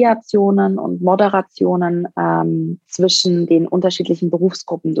Mediationen und Moderationen zwischen den unterschiedlichen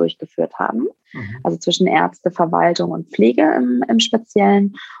Berufsgruppen durchgeführt haben. Also zwischen Ärzte, Verwaltung und Pflege im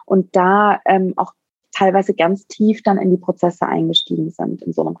Speziellen. Und da auch teilweise ganz tief dann in die Prozesse eingestiegen sind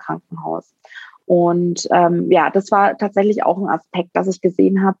in so einem Krankenhaus. Und das war tatsächlich auch ein Aspekt, dass ich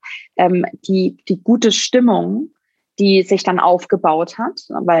gesehen habe, die gute Stimmung, die sich dann aufgebaut hat,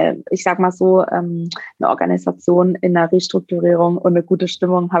 weil ich sag mal so, eine Organisation in der Restrukturierung und eine gute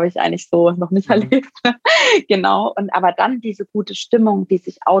Stimmung habe ich eigentlich so noch nicht erlebt. Genau. Und aber dann diese gute Stimmung, die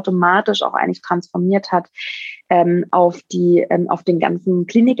sich automatisch auch eigentlich transformiert hat auf den ganzen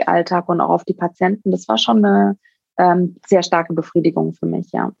Klinikalltag und auch auf die Patienten, das war schon eine sehr starke Befriedigung für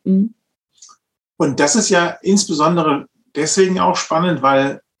mich, ja. Mhm. Und das ist ja insbesondere deswegen auch spannend,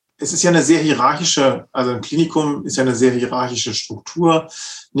 weil es ist ja eine sehr hierarchische, also ein Klinikum ist ja eine sehr hierarchische Struktur.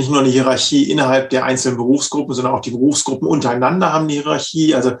 Nicht nur eine Hierarchie innerhalb der einzelnen Berufsgruppen, sondern auch die Berufsgruppen untereinander haben eine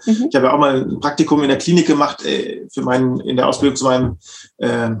Hierarchie. Also ich habe ja auch mal ein Praktikum in der Klinik gemacht in der Ausbildung zu meinem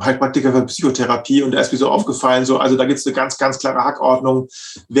Heilpraktiker für Psychotherapie. Und da ist mir so aufgefallen, also da gibt es eine ganz, ganz klare Hackordnung,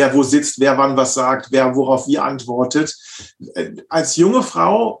 wer wo sitzt, wer wann was sagt, wer worauf wie antwortet. Als junge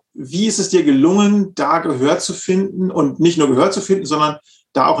Frau, wie ist es dir gelungen, da Gehör zu finden und nicht nur Gehör zu finden, sondern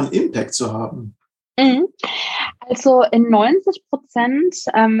da auch einen Impact zu haben? Also in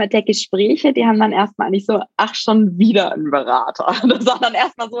 90% der Gespräche, die haben dann erstmal eigentlich so, ach, schon wieder ein Berater. Das war dann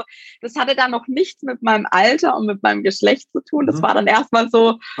erstmal so, das hatte dann noch nichts mit meinem Alter und mit meinem Geschlecht zu tun. Das war dann erstmal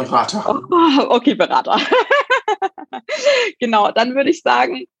so, Berater. Oh, okay, Berater. Genau, dann würde ich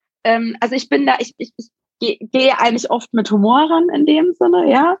sagen, also ich bin da, ich gehe eigentlich oft mit Humor ran in dem Sinne,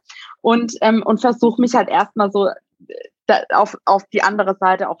 ja, und versuche mich halt erstmal so auf die andere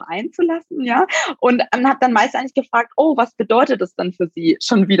Seite auch einzulassen, ja, und habe dann meist eigentlich gefragt, oh, was bedeutet das denn für Sie,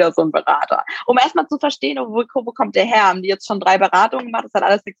 schon wieder so ein Berater? Um erstmal zu verstehen, wo kommt der her? Haben die jetzt schon 3 Beratungen gemacht? Das hat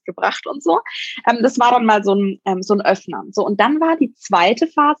alles nichts gebracht und so. Das war dann mal so ein Öffner. So, und dann war die zweite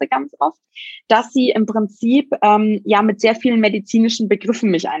Phase ganz oft, dass sie im Prinzip mit sehr vielen medizinischen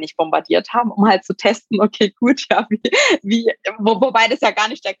Begriffen mich eigentlich bombardiert haben, um halt zu testen, okay, gut, ja, wobei das ja gar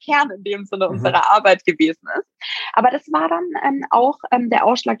nicht der Kern in dem Sinne unserer Arbeit gewesen ist. Aber das war dann auch der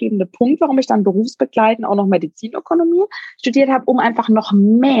ausschlaggebende Punkt, warum ich dann berufsbegleitend auch noch Medizinökonomie studiert habe, um einfach noch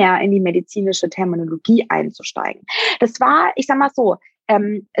mehr in die medizinische Terminologie einzusteigen. Das war, ich sag mal so,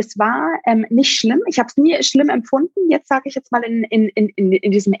 es war nicht schlimm. Ich habe es nie schlimm empfunden. Jetzt sage ich jetzt mal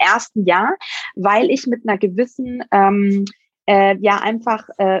in diesem ersten Jahr, weil ich mit einer gewissen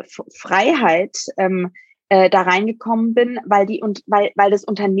Freiheit da reingekommen bin, weil das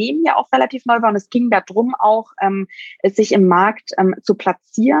Unternehmen ja auch relativ neu war und es ging darum auch, sich im Markt zu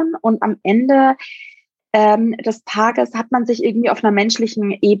platzieren, und am Ende des Tages hat man sich irgendwie auf einer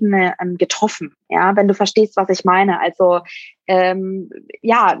menschlichen Ebene getroffen, ja, wenn du verstehst, was ich meine. Also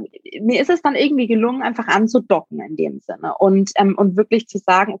mir ist es dann irgendwie gelungen, einfach anzudocken in dem Sinne und wirklich zu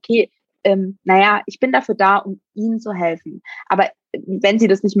sagen, okay, ich bin dafür da, um Ihnen zu helfen. Aber wenn Sie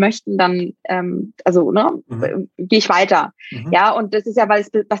das nicht möchten, dann gehe ich weiter. Ja, und das ist ja, weil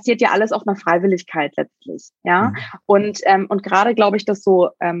es basiert ja alles auf einer Freiwilligkeit letztlich. Ja, und gerade glaube ich, das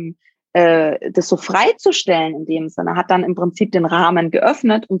so freizustellen in dem Sinne, hat dann im Prinzip den Rahmen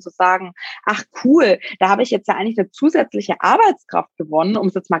geöffnet, um zu sagen, ach cool, da habe ich jetzt ja eigentlich eine zusätzliche Arbeitskraft gewonnen, um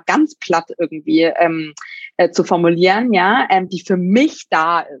es jetzt mal ganz platt irgendwie zu formulieren, ja, die für mich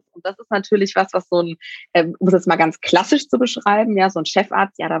da ist. Und das ist natürlich was so ein, um es jetzt mal ganz klassisch zu beschreiben, ja, so ein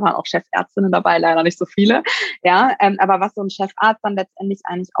Chefarzt, ja, da waren auch Chefärztinnen dabei, leider nicht so viele, ja, aber was so ein Chefarzt dann letztendlich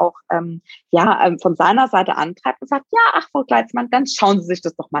eigentlich auch, von seiner Seite antreibt und sagt, ja, ach, Frau Gleitzmann, dann schauen Sie sich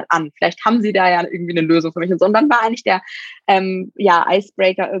das doch mal an. Vielleicht haben Sie da ja irgendwie eine Lösung für mich und so. Und dann war eigentlich der,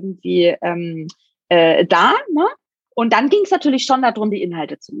 Icebreaker irgendwie da, ne? Und dann ging es natürlich schon darum, die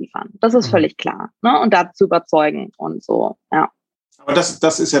Inhalte zu liefern. Das ist völlig klar, ne? Und da zu überzeugen und so, ja. Aber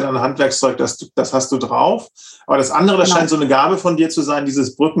das ist ja dann ein Handwerkszeug, das hast du drauf. Aber das andere, das scheint so eine Gabe von dir zu sein,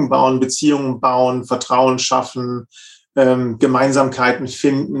 dieses Brücken bauen, Beziehungen bauen, Vertrauen schaffen, Gemeinsamkeiten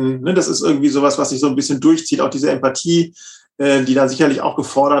finden. Ne? Das ist irgendwie sowas, was sich so ein bisschen durchzieht. Auch diese Empathie, die da sicherlich auch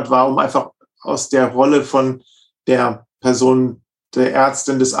gefordert war, um einfach aus der Rolle von der Person, der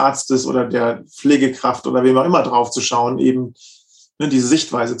Ärztin, des Arztes oder der Pflegekraft oder wem auch immer drauf zu schauen, eben diese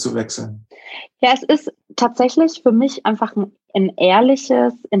Sichtweise zu wechseln. Ja, es ist tatsächlich für mich einfach ein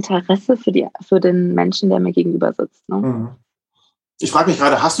ehrliches Interesse für den Menschen, der mir gegenüber sitzt. Ne? Ich frage mich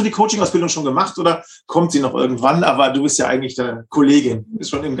gerade, hast du die Coaching-Ausbildung schon gemacht oder kommt sie noch irgendwann? Aber du bist ja eigentlich der Kollegin,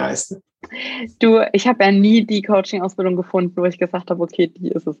 ist schon im Geiste. Du, ich habe ja nie die Coaching-Ausbildung gefunden, wo ich gesagt habe, okay, die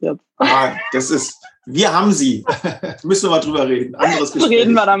ist es jetzt. Wir haben sie. Müssen wir mal drüber reden. Anderes Gespräch.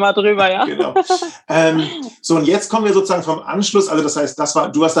 Reden wir da mal drüber, ja. Genau. So, und jetzt kommen wir sozusagen vom Anschluss. Also das heißt,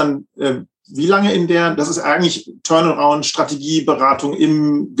 du hast dann wie lange das ist eigentlich Turnaround, Strategieberatung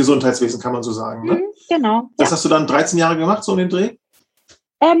im Gesundheitswesen, kann man so sagen, ne? Genau. Das hast du dann 13 Jahre gemacht, so in den Dreh?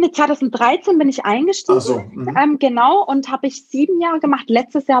 2013 bin ich eingestiegen. Ach so. Genau, und habe ich 7 Jahre gemacht.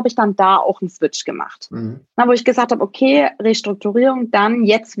 Letztes Jahr habe ich dann da auch einen Switch gemacht. Na, wo ich gesagt habe, okay, Restrukturierung, dann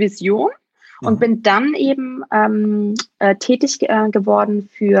jetzt Vision. Und bin dann eben tätig geworden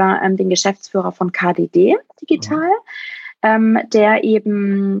für den Geschäftsführer von KDD Digital, der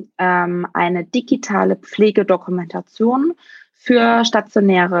eben eine digitale Pflegedokumentation für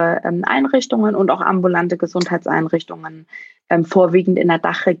stationäre Einrichtungen und auch ambulante Gesundheitseinrichtungen vorwiegend in der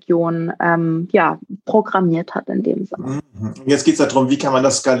Dachregion programmiert hat in dem Sinne. Jetzt geht es darum, wie kann man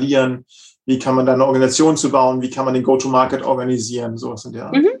das skalieren, wie kann man da eine Organisation zu bauen, wie kann man den Go-to-Market organisieren, sowas in der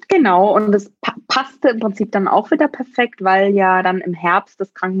Art. Genau, und das passte im Prinzip dann auch wieder perfekt, weil ja dann im Herbst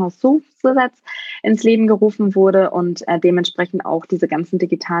das Krankenhauszugsgesetz ins Leben gerufen wurde und dementsprechend auch diese ganzen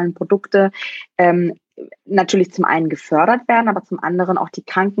digitalen Produkte natürlich zum einen gefördert werden, aber zum anderen auch die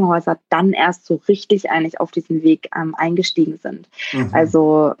Krankenhäuser dann erst so richtig eigentlich auf diesen Weg eingestiegen sind.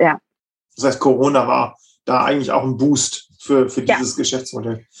 Also, ja. Das heißt, Corona war da eigentlich auch ein Boost für dieses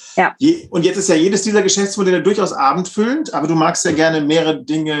Geschäftsmodell. Ja. Und jetzt ist ja jedes dieser Geschäftsmodelle durchaus abendfüllend, aber du magst ja gerne mehrere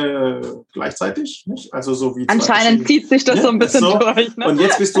Dinge gleichzeitig, nicht? Also so wie anscheinend zieht sich das so ein bisschen durch. Ne? Und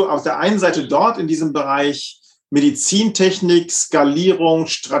jetzt bist du auf der einen Seite dort in diesem Bereich Medizintechnik, Skalierung,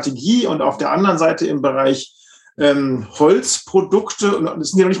 Strategie und auf der anderen Seite im Bereich Holzprodukte, und das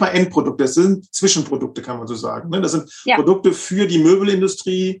sind ja noch nicht mal Endprodukte, das sind Zwischenprodukte, kann man so sagen. Ne? Das sind Produkte für die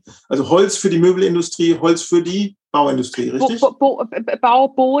Möbelindustrie, also Holz für die Möbelindustrie, Holz für die Bauindustrie, richtig?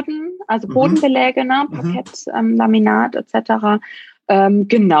 Bauboden, also Bodenbeläge, ne? Parkett, Laminat etc.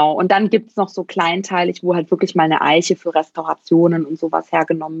 Genau, und dann gibt es noch so kleinteilig, wo halt wirklich mal eine Eiche für Restaurationen und sowas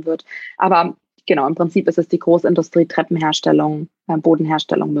hergenommen wird. Aber genau, im Prinzip ist es die Großindustrie, Treppenherstellung,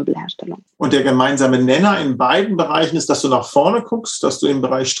 Bodenherstellung, Möbelherstellung. Und der gemeinsame Nenner in beiden Bereichen ist, dass du nach vorne guckst, dass du im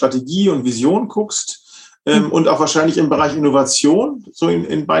Bereich Strategie und Vision guckst und auch wahrscheinlich im Bereich Innovation, so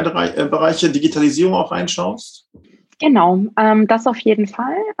in beide Bereiche Digitalisierung auch reinschaust? Genau, das auf jeden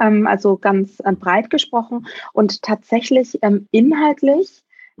Fall, also ganz breit gesprochen und tatsächlich inhaltlich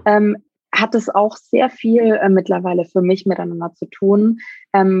hat es auch sehr viel mittlerweile für mich miteinander zu tun,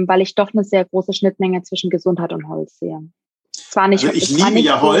 weil ich doch eine sehr große Schnittmenge zwischen Gesundheit und Holz sehe. Ich liebe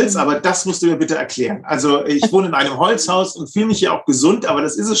ja Holz, aber das musst du mir bitte erklären. Also ich wohne in einem Holzhaus und fühle mich hier auch gesund, aber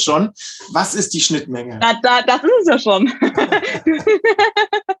das ist es schon. Was ist die Schnittmenge? Das ist es ja schon.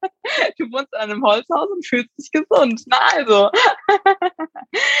 Du wohnst in einem Holzhaus und fühlst dich gesund. Na also.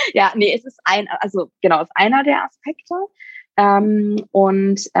 Ja, nee, es ist ist einer der Aspekte.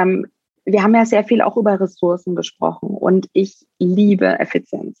 Wir haben ja sehr viel auch über Ressourcen gesprochen und ich liebe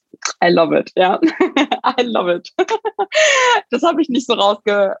Effizienz. I love it, ja. I love it. Das habe ich nicht so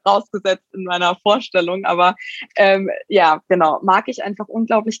rausgesetzt in meiner Vorstellung, aber mag ich einfach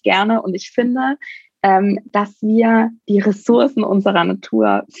unglaublich gerne und ich finde, dass wir die Ressourcen unserer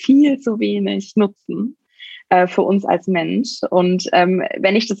Natur viel zu wenig nutzen für uns als Mensch. Und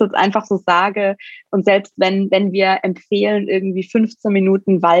wenn ich das jetzt einfach so sage und selbst wenn wir empfehlen, irgendwie 15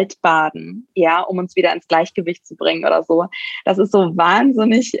 Minuten Waldbaden, ja, um uns wieder ins Gleichgewicht zu bringen oder so, das ist so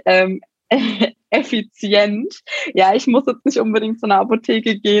wahnsinnig effizient. Ja, ich muss jetzt nicht unbedingt zu einer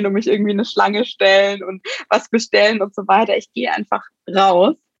Apotheke gehen und mich irgendwie eine Schlange stellen und was bestellen und so weiter. Ich gehe einfach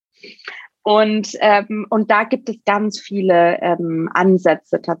raus. Und da gibt es ganz viele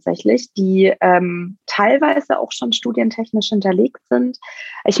Ansätze tatsächlich, die teilweise auch schon studientechnisch hinterlegt sind.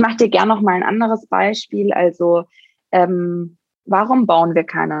 Ich mache dir gerne noch mal ein anderes Beispiel. Also warum bauen wir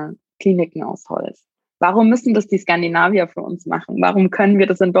keine Kliniken aus Holz? Warum müssen das die Skandinavier für uns machen? Warum können wir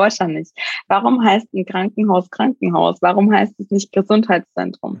das in Deutschland nicht? Warum heißt ein Krankenhaus Krankenhaus? Warum heißt es nicht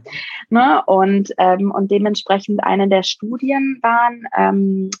Gesundheitszentrum? Ne? Und dementsprechend eine der Studien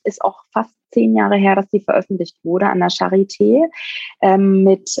ist auch fast 10 Jahre her, dass die veröffentlicht wurde an der Charité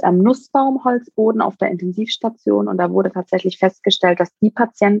mit Nussbaumholzboden auf der Intensivstation. Und da wurde tatsächlich festgestellt, dass die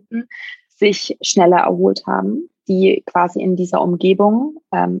Patienten sich schneller erholt haben, die quasi in dieser Umgebung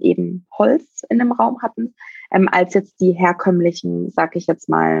eben Holz in dem Raum hatten, als jetzt die herkömmlichen, sag ich jetzt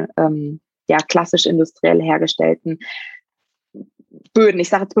mal, klassisch industriell hergestellten Böden. Ich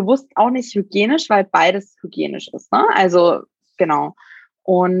sage jetzt bewusst auch nicht hygienisch, weil beides hygienisch ist. Ne? Also genau.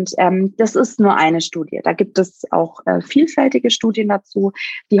 Und das ist nur eine Studie. Da gibt es auch vielfältige Studien dazu.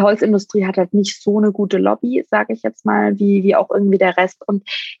 Die Holzindustrie hat halt nicht so eine gute Lobby, sage ich jetzt mal, wie auch irgendwie der Rest. Und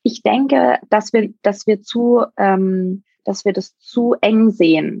ich denke, dass wir das zu eng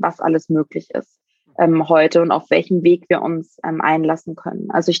sehen, was alles möglich ist heute und auf welchen Weg wir uns einlassen können.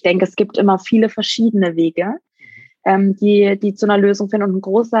 Also ich denke, es gibt immer viele verschiedene Wege, die zu einer Lösung finden. Und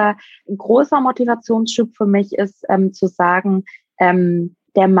ein großer Motivationsschub für mich ist zu sagen,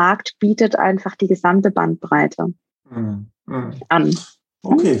 der Markt bietet einfach die gesamte Bandbreite an.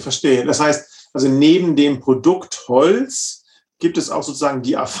 Okay, verstehe. Das heißt, also neben dem Produkt Holz gibt es auch sozusagen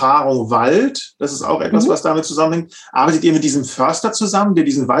die Erfahrung Wald. Das ist auch etwas, was damit zusammenhängt. Arbeitet ihr mit diesem Förster zusammen, der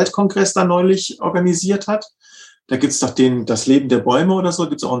diesen Waldkongress da neulich organisiert hat? Da gibt es doch das Leben der Bäume oder so.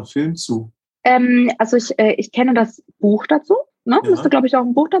 Gibt es auch einen Film zu? Also ich kenne das Buch dazu. Ne? Ja. Müsste, glaube ich, auch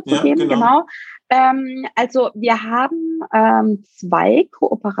ein Buch dazu geben. Genau. Also wir haben 2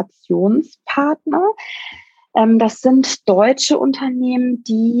 Kooperationspartner. Das sind deutsche Unternehmen,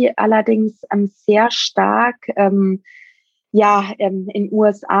 die allerdings sehr stark in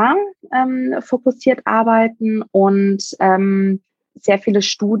USA fokussiert arbeiten und sehr viele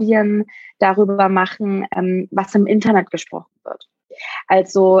Studien darüber machen, was im Internet gesprochen wird.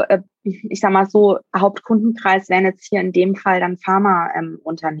 Also ich sag mal so, Hauptkundenkreis wären jetzt hier in dem Fall dann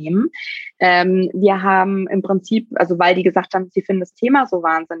Pharmaunternehmen. Wir haben im Prinzip, also weil die gesagt haben, sie finden das Thema so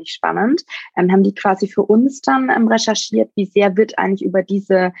wahnsinnig spannend, haben die quasi für uns dann recherchiert, wie sehr wird eigentlich über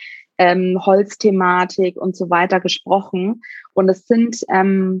diese Holzthematik und so weiter gesprochen. Und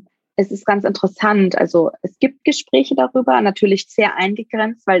es ist ganz interessant. Also es gibt Gespräche darüber, natürlich sehr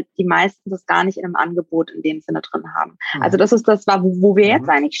eingegrenzt, weil die meisten das gar nicht in einem Angebot in dem Sinne drin haben. Also das ist das, wo wir jetzt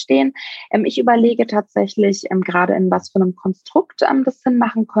eigentlich stehen. Ich überlege tatsächlich gerade in was für einem Konstrukt das Sinn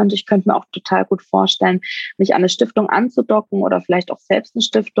machen könnte. Ich könnte mir auch total gut vorstellen, mich an eine Stiftung anzudocken oder vielleicht auch selbst eine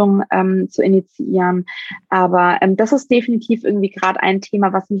Stiftung zu initiieren. Aber das ist definitiv irgendwie gerade ein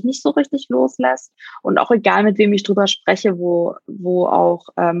Thema, was mich nicht so richtig loslässt. Und auch egal, mit wem ich drüber spreche, wo auch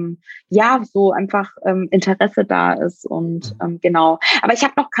so einfach Interesse da ist und genau. Aber ich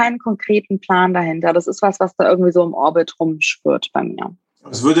habe noch keinen konkreten Plan dahinter. Das ist was da irgendwie so im Orbit rumschwirrt bei mir.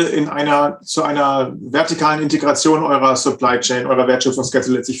 Es würde zu einer vertikalen Integration eurer Supply Chain, eurer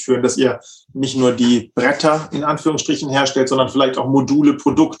Wertschöpfungskette letztlich führen, dass ihr nicht nur die Bretter in Anführungsstrichen herstellt, sondern vielleicht auch Module,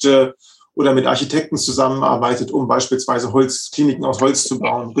 Produkte oder mit Architekten zusammenarbeitet, um beispielsweise Kliniken aus Holz zu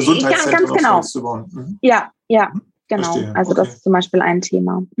bauen, Gesundheitszentren aus Holz zu bauen. Ja. Genau, verstehe. Also das ist zum Beispiel ein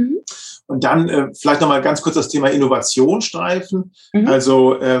Thema. Und dann vielleicht nochmal ganz kurz das Thema Innovation streifen.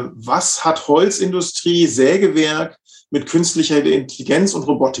 Also was hat Holzindustrie, Sägewerk mit künstlicher Intelligenz und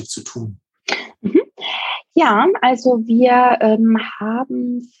Robotik zu tun? Ja, also wir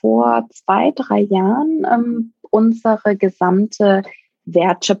haben vor 2-3 Jahren unsere gesamte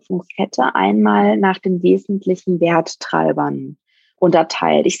Wertschöpfungskette einmal nach den wesentlichen Werttreibern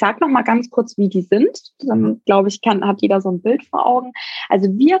unterteilt. Ich sage noch mal ganz kurz, wie die sind. Dann, glaube ich, hat jeder so ein Bild vor Augen.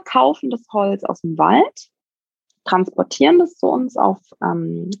 Also wir kaufen das Holz aus dem Wald, transportieren das zu uns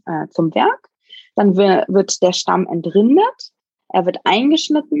zum Werk. Dann wird der Stamm entrindet, er wird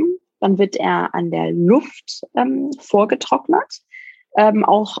eingeschnitten, dann wird er an der Luft vorgetrocknet,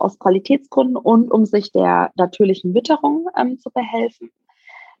 auch aus Qualitätsgründen und um sich der natürlichen Witterung zu behelfen.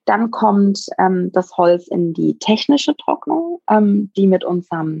 Dann kommt das Holz in die technische Trocknung, die mit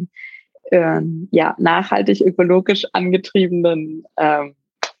unserem nachhaltig ökologisch angetriebenen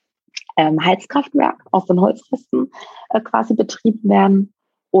Heizkraftwerk aus den Holzresten quasi betrieben werden.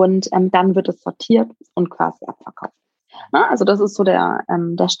 Und dann wird es sortiert und quasi abverkauft. Also das ist so der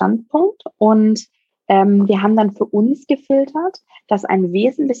Standpunkt. Und wir haben dann für uns gefiltert, dass ein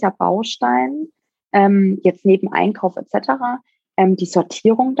wesentlicher Baustein jetzt neben Einkauf etc. Die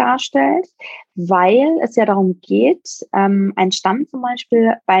Sortierung darstellt, weil es ja darum geht, ein Stamm zum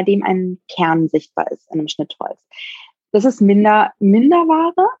Beispiel, bei dem ein Kern sichtbar ist in einem Schnittholz. Das ist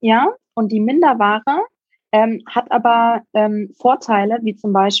Minderware, ja, und die Minderware hat aber Vorteile, wie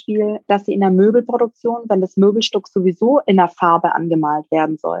zum Beispiel, dass sie in der Möbelproduktion, wenn das Möbelstück sowieso in der Farbe angemalt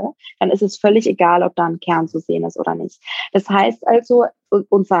werden soll, dann ist es völlig egal, ob da ein Kern zu sehen ist oder nicht. Das heißt also,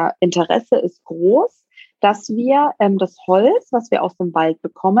 unser Interesse ist groß, dass wir das Holz, was wir aus dem Wald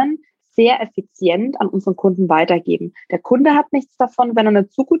bekommen, sehr effizient an unseren Kunden weitergeben. Der Kunde hat nichts davon, wenn er eine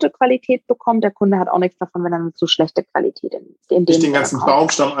zu gute Qualität bekommt. Der Kunde hat auch nichts davon, wenn er eine zu schlechte Qualität in dem Nicht den ganzen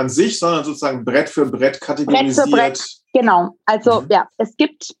Baumstamm an sich, sondern sozusagen Brett für Brett kategorisiert. Brett für Brett, genau. Also es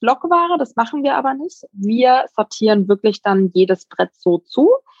gibt Blockware, das machen wir aber nicht. Wir sortieren wirklich dann jedes Brett so zu,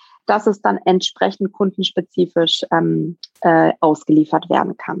 dass es dann entsprechend kundenspezifisch ausgeliefert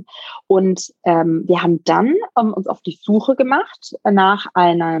werden kann. Und wir haben dann uns auf die Suche gemacht nach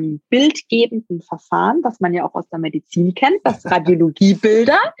einem bildgebenden Verfahren, was man ja auch aus der Medizin kennt, das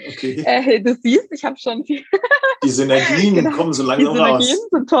Radiologiebilder. Okay. Du siehst, ich habe schon viel. Die Synergien kommen so langsam raus. Die Synergien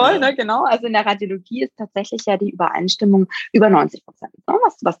sind toll, ne? Genau. Also in der Radiologie ist tatsächlich ja die Übereinstimmung über 90%, ne?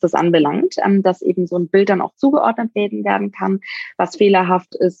 was das anbelangt, dass eben so ein Bild dann auch zugeordnet werden kann, was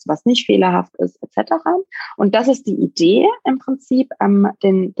fehlerhaft ist, was nicht fehlerhaft ist, etc. Und das ist die Idee im Prinzip,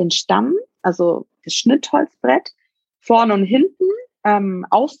 den Stamm, also das Schnittholzbrett, vorne und hinten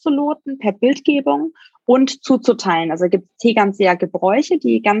auszuloten per Bildgebung und zuzuteilen. Also gibt es Tegernseer-Gebräuche,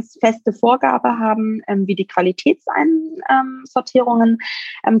 die ganz feste Vorgabe haben, wie die Qualitätseinsortierungen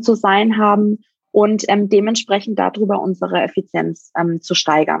zu sein haben und dementsprechend darüber unsere Effizienz zu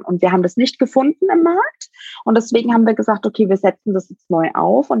steigern. Und wir haben das nicht gefunden im Markt und deswegen haben wir gesagt, okay, wir setzen das jetzt neu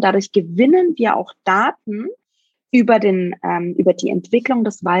auf und dadurch gewinnen wir auch Daten über die Entwicklung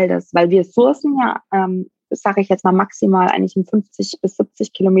des Waldes, weil wir sourcen ja, sage ich jetzt mal maximal eigentlich in 50 bis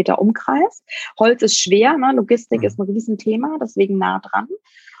 70 Kilometer Umkreis. Holz ist schwer, ne? Logistik ist ein Riesenthema, deswegen nah dran.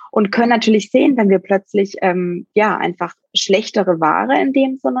 Und können natürlich sehen, wenn wir plötzlich einfach schlechtere Ware in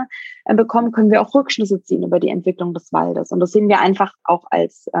dem Sinne bekommen, können wir auch Rückschlüsse ziehen über die Entwicklung des Waldes. Und das sehen wir einfach auch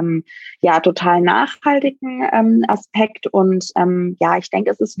als total nachhaltigen Aspekt. Und ich denke,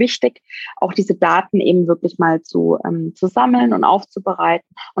 es ist wichtig, auch diese Daten eben wirklich mal zu sammeln und aufzubereiten.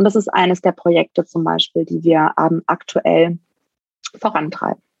 Und das ist eines der Projekte zum Beispiel, die wir aktuell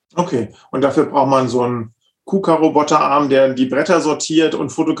vorantreiben. Okay, und dafür braucht man so einen KUKA-Roboterarm, der die Bretter sortiert und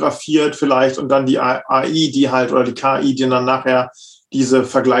fotografiert vielleicht und dann die AI, die halt, oder die KI, die dann nachher diese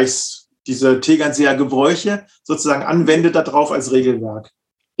Tegernseer Gebräuche sozusagen anwendet darauf als Regelwerk.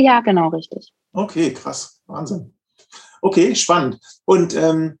 Ja, genau, richtig. Okay, krass, Wahnsinn. Okay, spannend. Und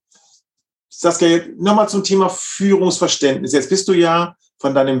Saskia, nochmal zum Thema Führungsverständnis. Jetzt bist du ja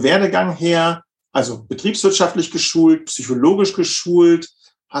von deinem Werdegang her, also betriebswirtschaftlich geschult, psychologisch geschult,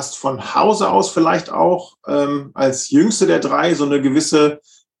 hast von Hause aus vielleicht auch als jüngste der drei so eine gewisse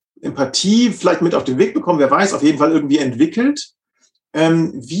Empathie vielleicht mit auf den Weg bekommen, wer weiß, auf jeden Fall irgendwie entwickelt.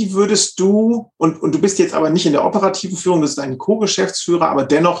 Wie würdest du, und du bist jetzt aber nicht in der operativen Führung, das ist ein Co-Geschäftsführer, aber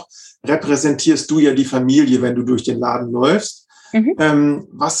dennoch repräsentierst du ja die Familie, wenn du durch den Laden läufst.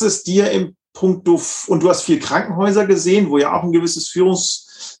 Was ist dir im Punkt, und du hast viel Krankenhäuser gesehen, wo ja auch ein gewisses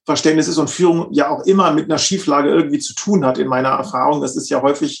Führungsverständnis ist und Führung ja auch immer mit einer Schieflage irgendwie zu tun hat, in meiner Erfahrung. Das ist ja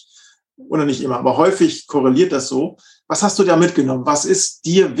häufig, oder nicht immer, aber häufig korreliert das so. Was hast du da mitgenommen? Was ist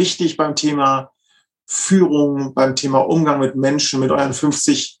dir wichtig beim Thema Führung, beim Thema Umgang mit Menschen, mit euren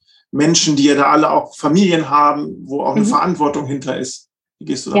 50 Menschen, die ja da alle auch Familien haben, wo auch eine Verantwortung hinter ist? Wie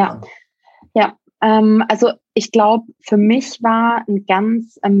gehst du da an? Ja, also ich glaube, für mich war ein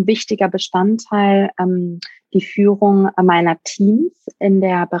ganz wichtiger Bestandteil die Führung meiner Teams in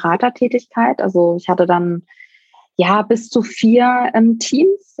der Beratertätigkeit. Also ich hatte dann bis zu 4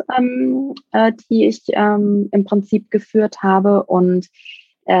 Teams, die ich im Prinzip geführt habe. Und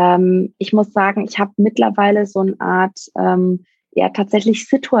ich muss sagen, ich habe mittlerweile so eine Art tatsächlich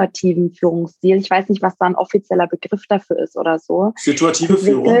situativen Führungsstil. Ich weiß nicht, was da ein offizieller Begriff dafür ist oder so. Situative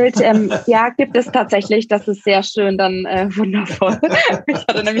Führung. Gibt es tatsächlich. Das ist sehr schön, dann wundervoll. Ich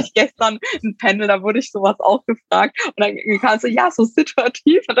hatte nämlich gestern ein Panel, da wurde ich sowas auch gefragt. Und dann kam es so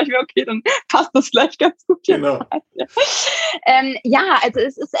situativ. Und da dachte ich mir, okay, dann passt das vielleicht ganz gut hier rein. Also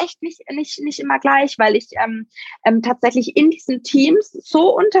es ist echt nicht immer gleich, weil ich tatsächlich in diesen Teams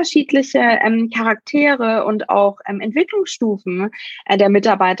so unterschiedliche Charaktere und auch Entwicklungsstufen der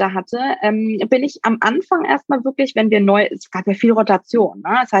Mitarbeiter hatte, bin ich am Anfang erstmal wirklich, es gab ja viel Rotation,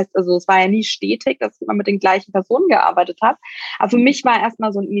 ne? Das heißt, also es war ja nie stetig, dass ich immer mit den gleichen Personen gearbeitet habe. Aber für mich war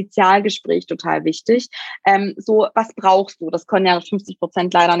erstmal so ein Initialgespräch total wichtig. Was brauchst du? Das können ja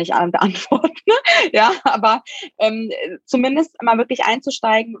 50% leider nicht alle beantworten. Ja, aber zumindest mal wirklich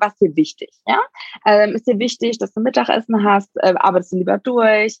einzusteigen, was dir wichtig, ja? Ist dir wichtig, dass du Mittagessen hast? Arbeitest du lieber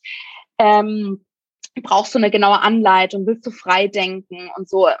durch? Brauchst du eine genaue Anleitung, willst du frei denken und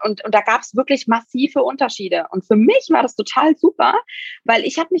so. Und da gab es wirklich massive Unterschiede. Und für mich war das total super, weil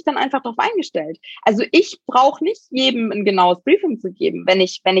ich habe mich dann einfach darauf eingestellt. Also ich brauche nicht jedem ein genaues Briefing zu geben. Wenn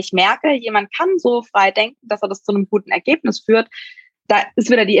ich merke, jemand kann so frei denken, dass er das zu einem guten Ergebnis führt, da ist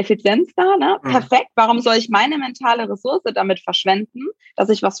wieder die Effizienz da, ne? Perfekt. Warum soll ich meine mentale Ressource damit verschwenden, dass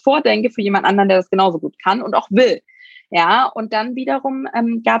ich was vordenke für jemand anderen, der das genauso gut kann und auch will? Ja, und dann wiederum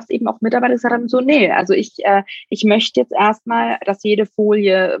gab es eben auch Mitarbeiter, die gesagt haben, so, nee, also ich möchte jetzt erstmal, dass jede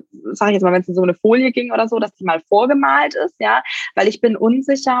Folie, sage ich jetzt mal, wenn es in so eine Folie ging oder so, dass die mal vorgemalt ist, ja, weil ich bin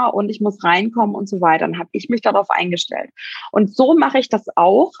unsicher und ich muss reinkommen und so weiter. Dann habe ich mich darauf eingestellt. Und so mache ich das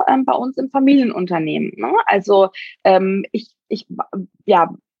auch bei uns im Familienunternehmen, ne? Also vor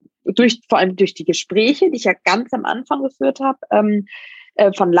allem durch die Gespräche, die ich ja ganz am Anfang geführt habe,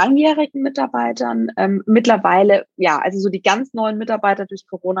 von langjährigen Mitarbeitern. Mittlerweile, also so die ganz neuen Mitarbeiter durch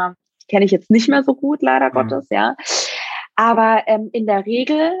Corona kenne ich jetzt nicht mehr so gut, leider Gottes, ja. Aber in der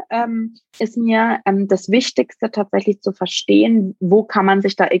Regel ist mir das Wichtigste tatsächlich zu verstehen, wo kann man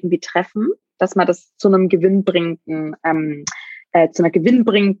sich da irgendwie treffen, dass man das zu einer gewinnbringenden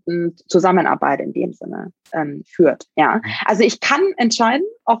Zusammenarbeit in dem Sinne führt. Ja, also ich kann entscheiden,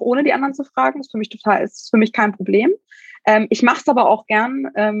 auch ohne die anderen zu fragen. Ist für mich kein Problem. Ich mache es aber auch gern,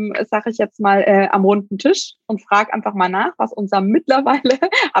 sage ich jetzt mal, am runden Tisch und frage einfach mal nach, was mittlerweile,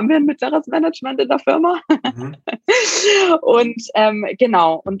 haben wir ein mittleres Management in der Firma? Mhm. Und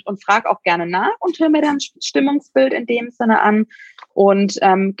genau, und frage auch gerne nach und höre mir dann Stimmungsbild in dem Sinne an. Und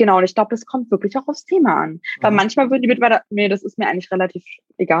genau, und ich glaube, das kommt wirklich auch aufs Thema an. Weil manchmal würden die Mitarbeiter, nee, das ist mir eigentlich relativ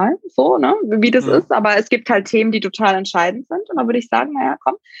egal, so, ne, wie das ist, aber es gibt halt Themen, die total entscheidend sind. Und dann würde ich sagen, naja,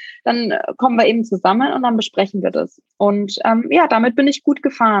 komm, dann kommen wir eben zusammen und dann besprechen wir das. Und ja, damit bin ich gut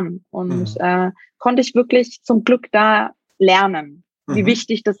gefahren und konnte ich wirklich zum Glück da lernen, wie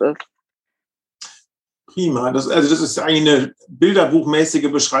wichtig das ist. Prima. Das ist eigentlich eine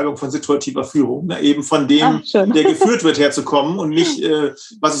bilderbuchmäßige Beschreibung von situativer Führung, ne? Eben von dem, der geführt wird, herzukommen und nicht,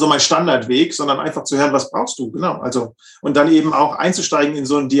 was ist so mein Standardweg, sondern einfach zu hören, was brauchst du, genau. Also, und dann eben auch einzusteigen in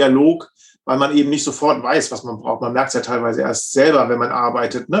so einen Dialog, weil man eben nicht sofort weiß, was man braucht. Man merkt es ja teilweise erst selber, wenn man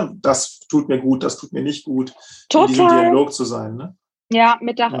arbeitet, ne? Das tut mir gut, das tut mir nicht gut. Total. In diesem Dialog zu sein, ne? Ja,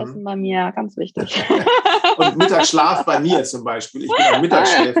 Mittagessen bei mir, ganz wichtig. Und Mittagsschlaf bei mir zum Beispiel. Ich bin ein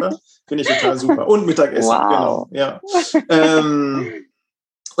Mittagsschläfer, finde ich total super. Und Mittagessen, genau. Ja.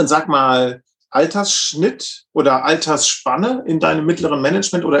 Und sag mal, Altersschnitt oder Altersspanne in deinem mittleren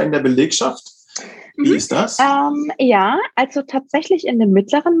Management oder in der Belegschaft? Wie ist das? Ja, also tatsächlich in dem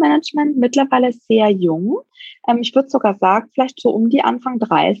mittleren Management mittlerweile sehr jung. Ich würde sogar sagen, vielleicht so um die Anfang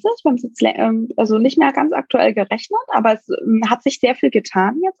 30. Wir haben es jetzt also nicht mehr ganz aktuell gerechnet, aber es hat sich sehr viel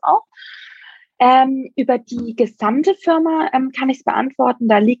getan jetzt auch. Über die gesamte Firma kann ich es beantworten.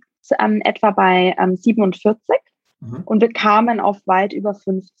 Da liegt es etwa bei 47. Und wir kamen auf weit über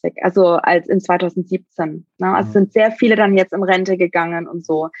 50, also als in 2017. Ne? Also sind sehr viele dann jetzt in Rente gegangen und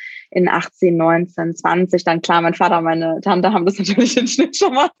so in 18, 19, 20. Dann klar, mein Vater, meine Tante haben das natürlich den Schnitt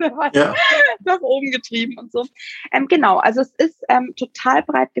schon mal nach oben getrieben und so. Genau, also es ist total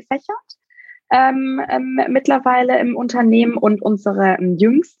breit gefächert. Mittlerweile im Unternehmen und unsere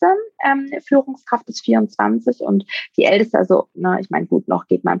jüngste Führungskraft ist 24 und die älteste, also ich meine, gut, noch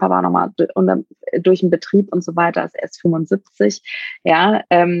geht mein Papa nochmal durch den Betrieb und so weiter, ist erst 75. Ja,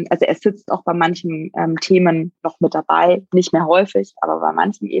 also er sitzt auch bei manchen Themen noch mit dabei, nicht mehr häufig, aber bei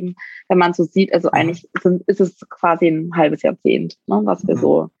manchen eben, wenn man so sieht, also eigentlich ist es quasi ein halbes Jahrzehnt, ne, was wir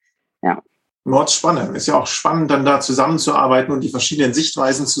so, ja. Spannend. Ist ja auch spannend, dann da zusammenzuarbeiten und die verschiedenen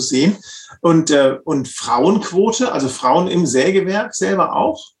Sichtweisen zu sehen. Und Frauenquote, also Frauen im Sägewerk selber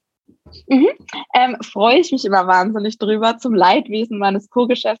auch? Freue ich mich immer wahnsinnig drüber. Zum Leidwesen meines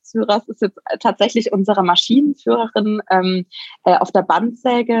Co-Geschäftsführers ist jetzt tatsächlich unsere Maschinenführerin auf der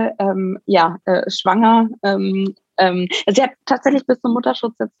Bandsäge schwanger. Sie hat tatsächlich bis zum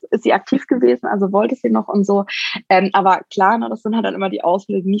Mutterschutz, jetzt ist sie aktiv gewesen, also wollte sie noch und so. Aber klar, ne, das sind halt dann immer die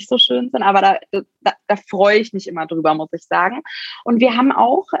Ausflüge, die nicht so schön sind. Aber da freue ich mich immer drüber, muss ich sagen. Und wir haben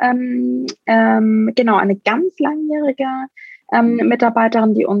auch genau eine ganz langjährige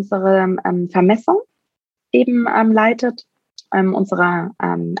Mitarbeiterin, die unsere Vermessung eben leitet. Unsere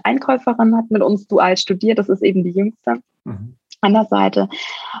Einkäuferin hat mit uns dual studiert, das ist eben die jüngste an der Seite.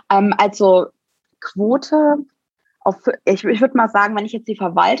 Also Quote, ich würde mal sagen, wenn ich jetzt die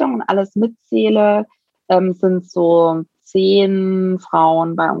Verwaltung und alles mitzähle, sind so 10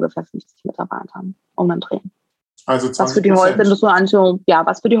 Frauen bei ungefähr 50 Mitarbeitern um den Dreh. Also 20%. Was für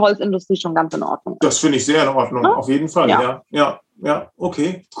die Holzindustrie schon ganz in Ordnung ist. Das finde ich sehr in Ordnung, auf jeden Fall. Ja,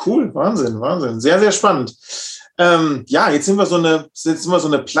 okay, cool, Wahnsinn. Sehr, sehr spannend. Jetzt sind wir so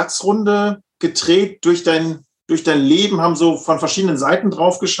eine Platzrunde gedreht durch dein Leben, haben so von verschiedenen Seiten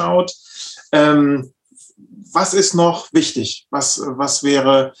drauf geschaut. Was ist noch wichtig? Was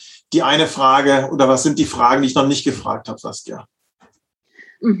wäre die eine Frage oder was sind die Fragen, die ich noch nicht gefragt habe, Saskia?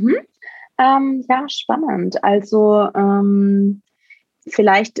 Ja, spannend. Also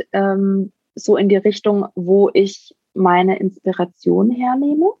vielleicht so in die Richtung, wo ich meine Inspiration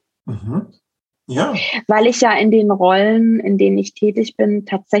hernehme. Ja. Weil ich ja in den Rollen, in denen ich tätig bin,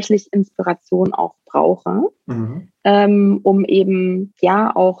 tatsächlich Inspiration auch brauche, um eben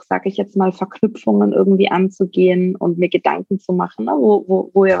auch, sage ich jetzt mal, Verknüpfungen irgendwie anzugehen und mir Gedanken zu machen, ne,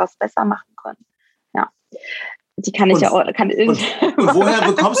 wo wir was besser machen können. Ja. Die kann ich und woher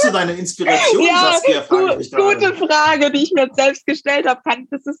bekommst du deine Inspiration, Saskia? Gute Frage, die ich mir selbst gestellt habe.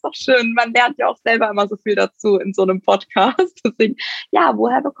 Das ist doch schön. Man lernt ja auch selber immer so viel dazu in so einem Podcast. Deswegen,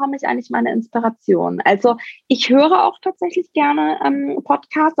 woher bekomme ich eigentlich meine Inspiration? Also ich höre auch tatsächlich gerne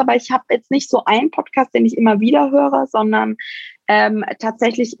Podcasts, aber ich habe jetzt nicht so einen Podcast, den ich immer wieder höre, sondern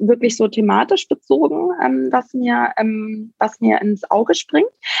tatsächlich wirklich so thematisch bezogen, was mir ins Auge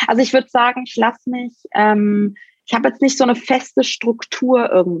springt. Also ich würde sagen, ich lasse mich, ich habe jetzt nicht so eine feste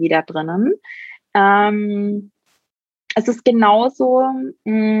Struktur irgendwie da drinnen. Es ist genauso,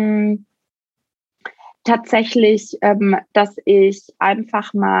 tatsächlich, dass ich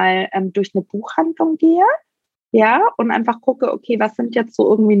einfach mal durch eine Buchhandlung gehe, ja, und einfach gucke, okay, was sind jetzt so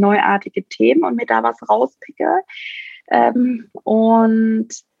irgendwie neuartige Themen und mir da was rauspicke. Und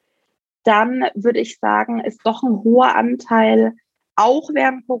dann würde ich sagen, ist doch ein hoher Anteil auch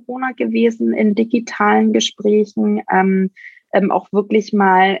während Corona gewesen in digitalen Gesprächen, auch wirklich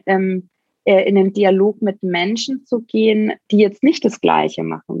mal in den Dialog mit Menschen zu gehen, die jetzt nicht das Gleiche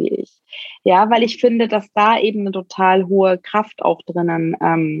machen wie ich. Ja, weil ich finde, dass da eben eine total hohe Kraft auch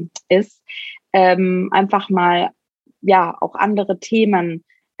drinnen ist, einfach mal ja auch andere Themen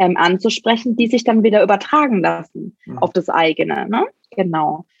anzusprechen, die sich dann wieder übertragen lassen auf das eigene. Ne?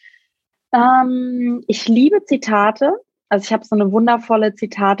 Genau. Ich liebe Zitate. Also ich habe so eine wundervolle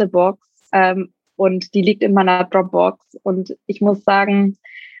Zitate-Box und die liegt in meiner Dropbox. Und ich muss sagen,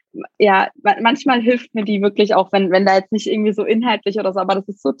 ja, manchmal hilft mir die wirklich auch, wenn da jetzt nicht irgendwie so inhaltlich oder so, aber das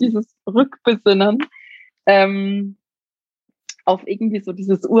ist so dieses Rückbesinnen auf irgendwie so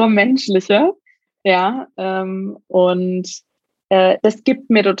dieses Urmenschliche. Ja, und das gibt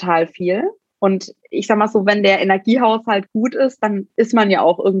mir total viel. Und ich sag mal so, wenn der Energiehaushalt gut ist, dann ist man ja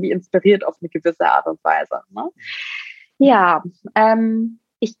auch irgendwie inspiriert auf eine gewisse Art und Weise. Ne? Ja,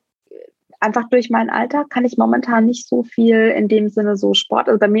 ich einfach durch mein Alter kann ich momentan nicht so viel in dem Sinne so Sport.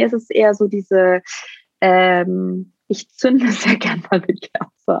 Also bei mir ist es eher so diese, ich zünde sehr gerne mal eine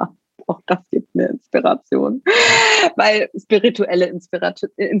Kerze ab. Auch das gibt mir Inspiration. Weil spirituelle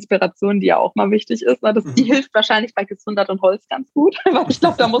Inspiration, die ja auch mal wichtig ist, ne, die hilft wahrscheinlich bei Gesundheit und Holz ganz gut. Weil ich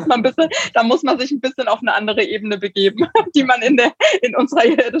glaube, da muss man sich ein bisschen auf eine andere Ebene begeben, die man in unserer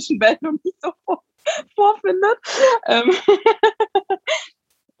irdischen Welt noch nicht so vorfindet.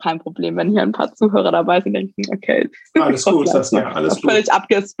 Kein Problem, wenn hier ein paar Zuhörer dabei sind, denken, okay. Alles gut, alles gut. Völlig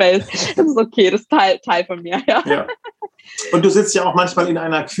abgespaced. Das ist okay, das ist Teil von mir, ja. Und du sitzt ja auch manchmal in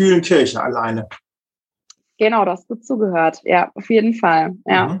einer kühlen Kirche alleine. Genau, das gut zugehört. Ja, auf jeden Fall.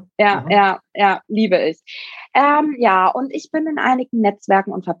 Ja, liebe ich. Ja, und ich bin in einigen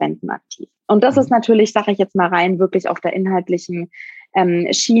Netzwerken und Verbänden aktiv. Und das ist natürlich, sage ich jetzt mal rein, wirklich auf der inhaltlichen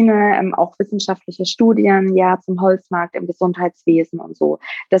Schiene, auch wissenschaftliche Studien, ja, zum Holzmarkt im Gesundheitswesen und so.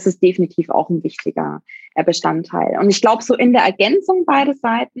 Das ist definitiv auch ein wichtiger Bestandteil. Und ich glaube, so in der Ergänzung beide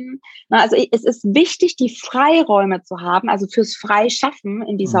Seiten, also es ist wichtig, die Freiräume zu haben, also fürs Freischaffen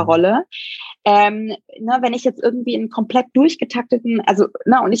in dieser Rolle. Wenn ich jetzt irgendwie einen komplett durchgetakteten,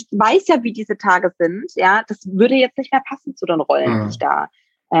 und ich weiß ja, wie diese Tage sind, ja, das würde jetzt nicht mehr passen zu den Rollen, die ich da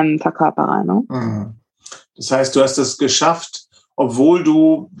verkörpere. Ne? Das heißt, du hast es geschafft, obwohl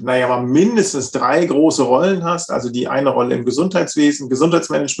du, mal mindestens 3 große Rollen hast, also die eine Rolle im Gesundheitswesen,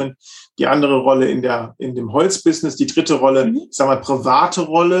 Gesundheitsmanagement, die andere Rolle in dem Holzbusiness, die dritte Rolle, ich sag mal, private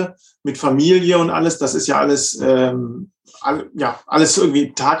Rolle mit Familie und alles, das ist ja alles, alles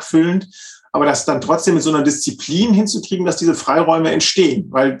irgendwie tagfüllend. Aber das dann trotzdem mit so einer Disziplin hinzukriegen, dass diese Freiräume entstehen,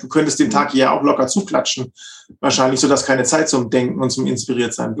 weil du könntest den Tag ja auch locker zuklatschen, wahrscheinlich, sodass keine Zeit zum Denken und zum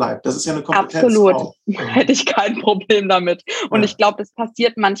Inspiriertsein bleibt. Das ist ja eine Kompetenz. Absolut, hätte ich kein Problem damit. Und ich glaube, das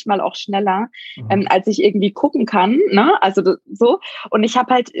passiert manchmal auch schneller, als ich irgendwie gucken kann. Ne? Also so. Und ich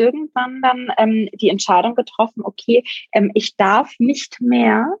habe halt irgendwann dann die Entscheidung getroffen, okay, ich darf nicht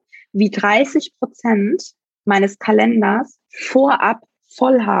mehr wie 30% meines Kalenders vorab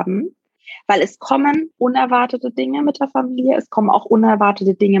voll haben, weil es kommen unerwartete Dinge mit der Familie, es kommen auch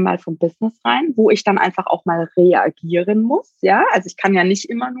unerwartete Dinge mal vom Business rein, wo ich dann einfach auch mal reagieren muss. Ja, also ich kann ja nicht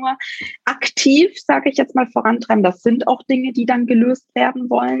immer nur aktiv, sage ich jetzt mal, vorantreiben. Das sind auch Dinge, die dann gelöst werden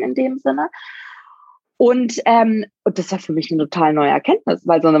wollen in dem Sinne. Und das ist ja für mich eine total neue Erkenntnis,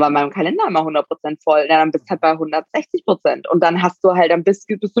 weil sonst war mein Kalender immer 100% voll. Ja, dann bist du halt bei 160%. Und dann hast du halt, bist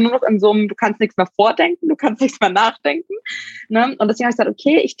du nur noch in so einem, du kannst nichts mehr vordenken, du kannst nichts mehr nachdenken. Ne? Und deswegen habe ich gesagt,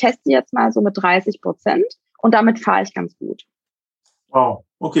 okay, ich teste jetzt mal so mit 30% und damit fahre ich ganz gut. Wow,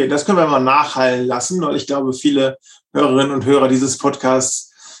 okay, das können wir mal nachhallen lassen, weil ich glaube, viele Hörerinnen und Hörer dieses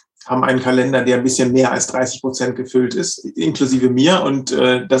Podcasts haben einen Kalender, der ein bisschen mehr als 30% gefüllt ist, inklusive mir. Und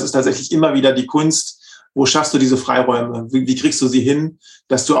das ist tatsächlich immer wieder die Kunst. Wo schaffst du diese Freiräume? Wie kriegst du sie hin,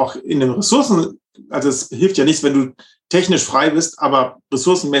 dass du auch in den Ressourcen, also es hilft ja nichts, wenn du technisch frei bist, aber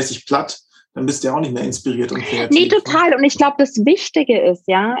ressourcenmäßig platt, dann bist du ja auch nicht mehr inspiriert und kreativ. Nee, total. Und ich glaube, das Wichtige ist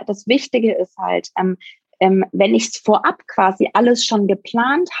halt, wenn ich vorab quasi alles schon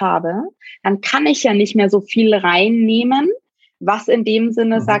geplant habe, dann kann ich ja nicht mehr so viel reinnehmen, was in dem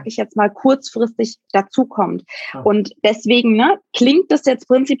Sinne, sage ich jetzt mal, kurzfristig dazukommt. Ja. Und deswegen klingt das jetzt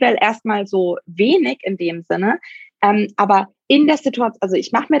prinzipiell erstmal so wenig in dem Sinne, aber in der Situation, also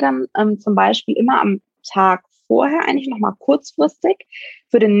ich mache mir dann zum Beispiel immer am Tag vorher eigentlich nochmal kurzfristig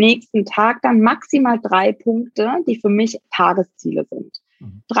für den nächsten Tag dann maximal 3 Punkte, die für mich Tagesziele sind.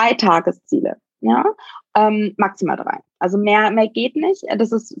 3 Tagesziele. Ja, maximal 3. Also mehr geht nicht.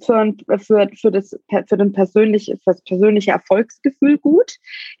 Das ist für das persönliche Erfolgsgefühl gut.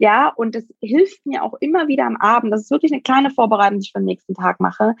 Ja, und es hilft mir auch immer wieder am Abend, das ist wirklich eine kleine Vorbereitung, die ich für den nächsten Tag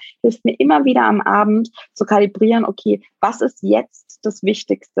mache, hilft mir immer wieder am Abend zu kalibrieren, okay, was ist jetzt das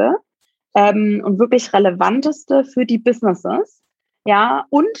Wichtigste und wirklich Relevanteste für die Businesses? Ja,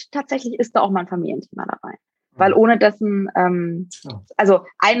 und tatsächlich ist da auch mein Familienthema dabei. Weil ohne dessen, also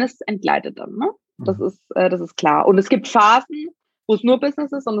eines entgleitet dann, ne? Das ist klar. Und es gibt Phasen, wo es nur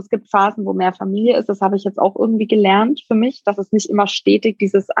Business ist und es gibt Phasen, wo mehr Familie ist. Das habe ich jetzt auch irgendwie gelernt für mich, dass es nicht immer stetig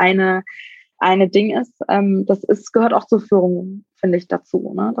dieses eine Ding ist. Gehört auch zur Führung, finde ich,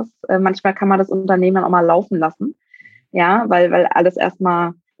 dazu. Ne? Manchmal kann man das Unternehmen dann auch mal laufen lassen. Ja, weil alles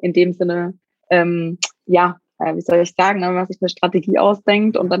erstmal in dem Sinne, wie soll ich sagen, wenn man sich eine Strategie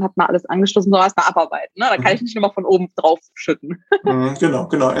ausdenkt und dann hat man alles angeschlossen, so erstmal abarbeiten. Ne? Da kann ich nicht nur mal von oben drauf schütten. Genau.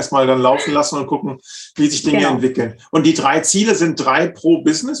 Erstmal dann laufen lassen und gucken, wie sich Dinge entwickeln. Und die 3 Ziele sind 3 pro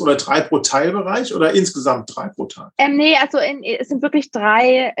Business oder 3 pro Teilbereich oder insgesamt 3 pro Tag? Nee, also es sind wirklich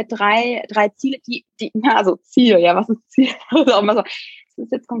 3 Ziele, also Ziel, ja, was ist Ziel? Das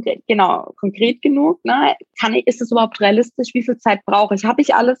ist jetzt konkret genug, ne? Ist es überhaupt realistisch? Wie viel Zeit brauche ich? Habe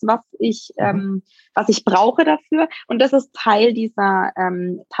ich alles, was ich brauche dafür? Und das ist Teil dieser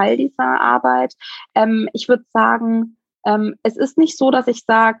Arbeit. Ich würde sagen, es ist nicht so, dass ich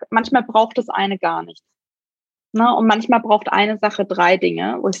sage, manchmal braucht das eine gar nichts. Ne? Und manchmal braucht eine Sache 3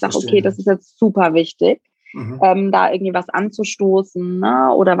 Dinge, wo ich sage, okay, das ist jetzt super wichtig. Da irgendwie was anzustoßen,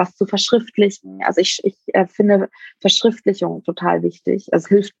 ne? Oder was zu verschriftlichen. Also ich finde Verschriftlichung total wichtig. Es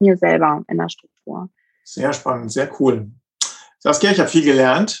hilft mir selber in der Struktur. Sehr spannend, sehr cool. Saskia, ich habe viel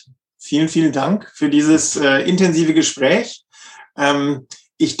gelernt. Vielen, vielen Dank für dieses intensive Gespräch.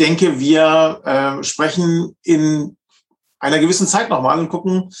 Ich denke, wir sprechen in einer gewissen Zeit nochmal und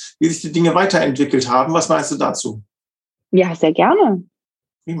gucken, wie sich die Dinge weiterentwickelt haben. Was meinst du dazu? Ja, sehr gerne.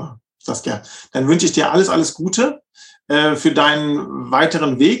 Prima. Saskia, dann wünsche ich dir alles Gute für deinen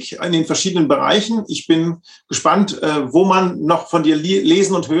weiteren Weg in den verschiedenen Bereichen. Ich bin gespannt, wo man noch von dir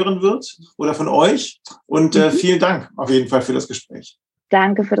lesen und hören wird oder von euch. Und vielen Dank auf jeden Fall für das Gespräch.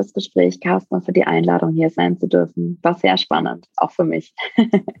 Danke für das Gespräch, Carsten, und für die Einladung, hier sein zu dürfen. War sehr spannend, auch für mich.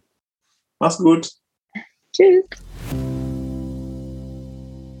 Mach's gut. Tschüss.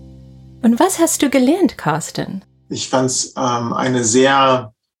 Und was hast du gelernt, Carsten? Ich fand's eine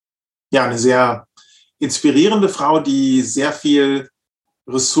sehr inspirierende Frau, die sehr viel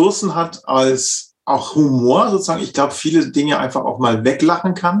Ressourcen hat, als auch Humor sozusagen. Ich glaube, viele Dinge einfach auch mal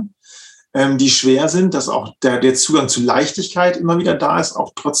weglachen kann, die schwer sind, dass auch der Zugang zu Leichtigkeit immer wieder da ist,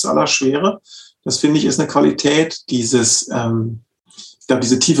 auch trotz aller Schwere. Das finde ich ist eine Qualität, diese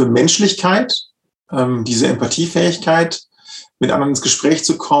tiefe Menschlichkeit, diese Empathiefähigkeit, mit anderen ins Gespräch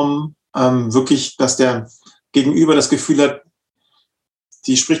zu kommen, wirklich, dass der Gegenüber das Gefühl hat,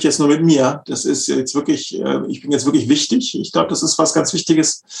 die spricht jetzt nur mit mir. Das ist jetzt wirklich, ich bin jetzt wirklich wichtig. Ich glaube, das ist was ganz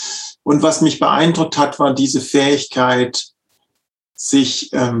Wichtiges. Und was mich beeindruckt hat, war diese Fähigkeit, sich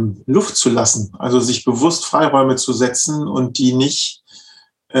Luft zu lassen, also sich bewusst Freiräume zu setzen und die nicht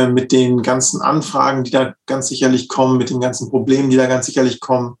mit den ganzen Anfragen, die da ganz sicherlich kommen, mit den ganzen Problemen, die da ganz sicherlich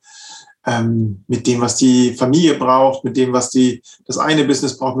kommen, mit dem, was die Familie braucht, mit dem, was das eine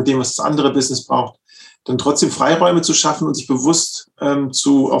Business braucht, mit dem, was das andere Business braucht, dann trotzdem Freiräume zu schaffen und sich bewusst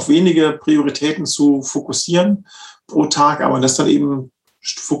auf wenige Prioritäten zu fokussieren pro Tag, aber das dann eben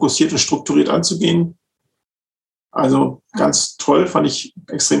fokussiert und strukturiert anzugehen. Also ganz toll, fand ich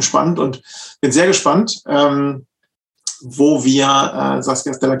extrem spannend und bin sehr gespannt, wo wir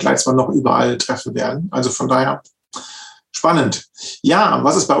Saskia Stella Gleitzmann noch überall treffen werden. Also von daher spannend. Ja,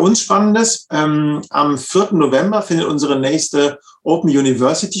 was ist bei uns Spannendes? Am 4. November findet unsere nächste Open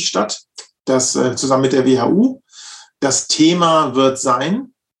University statt. Das zusammen mit der WHU. Das Thema wird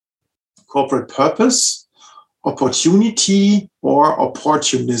sein Corporate Purpose, Opportunity or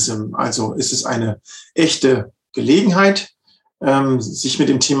Opportunism. Also ist es eine echte Gelegenheit, sich mit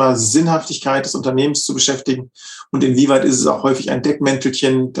dem Thema Sinnhaftigkeit des Unternehmens zu beschäftigen und inwieweit ist es auch häufig ein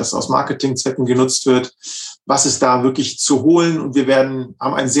Deckmäntelchen, das aus Marketingzwecken genutzt wird. Was ist da wirklich zu holen? Und wir haben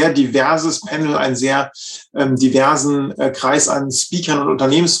ein sehr diverses Panel, einen sehr diversen Kreis an Speakern und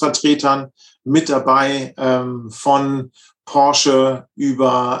Unternehmensvertretern mit dabei, von Porsche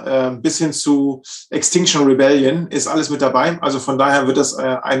über bis hin zu Extinction Rebellion ist alles mit dabei. Also von daher wird das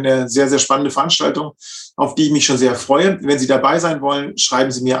eine sehr, sehr spannende Veranstaltung, auf die ich mich schon sehr freue. Wenn Sie dabei sein wollen,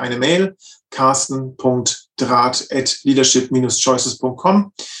 schreiben Sie mir eine Mail,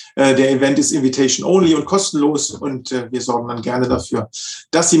 carsten.draht@leadership-choices.com. Der Event ist Invitation Only und kostenlos und wir sorgen dann gerne dafür,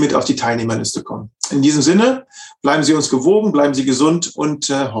 dass Sie mit auf die Teilnehmerliste kommen. In diesem Sinne, bleiben Sie uns gewogen, bleiben Sie gesund und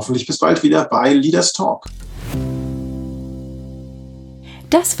hoffentlich bis bald wieder bei Leaders Talk.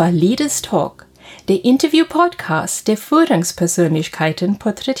 Das war Leaders Talk, der Interview-Podcast, der Führungspersönlichkeiten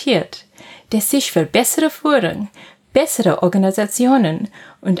porträtiert, der sich für bessere Führung, bessere Organisationen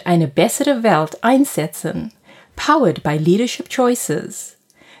und eine bessere Welt einsetzen. Powered by Leadership Choices.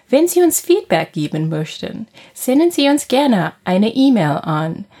 Wenn Sie uns Feedback geben möchten, senden Sie uns gerne eine E-Mail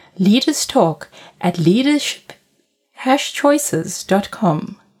an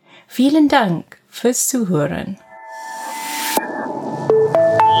leaderstalk@leadership-choices.com. Vielen Dank fürs Zuhören.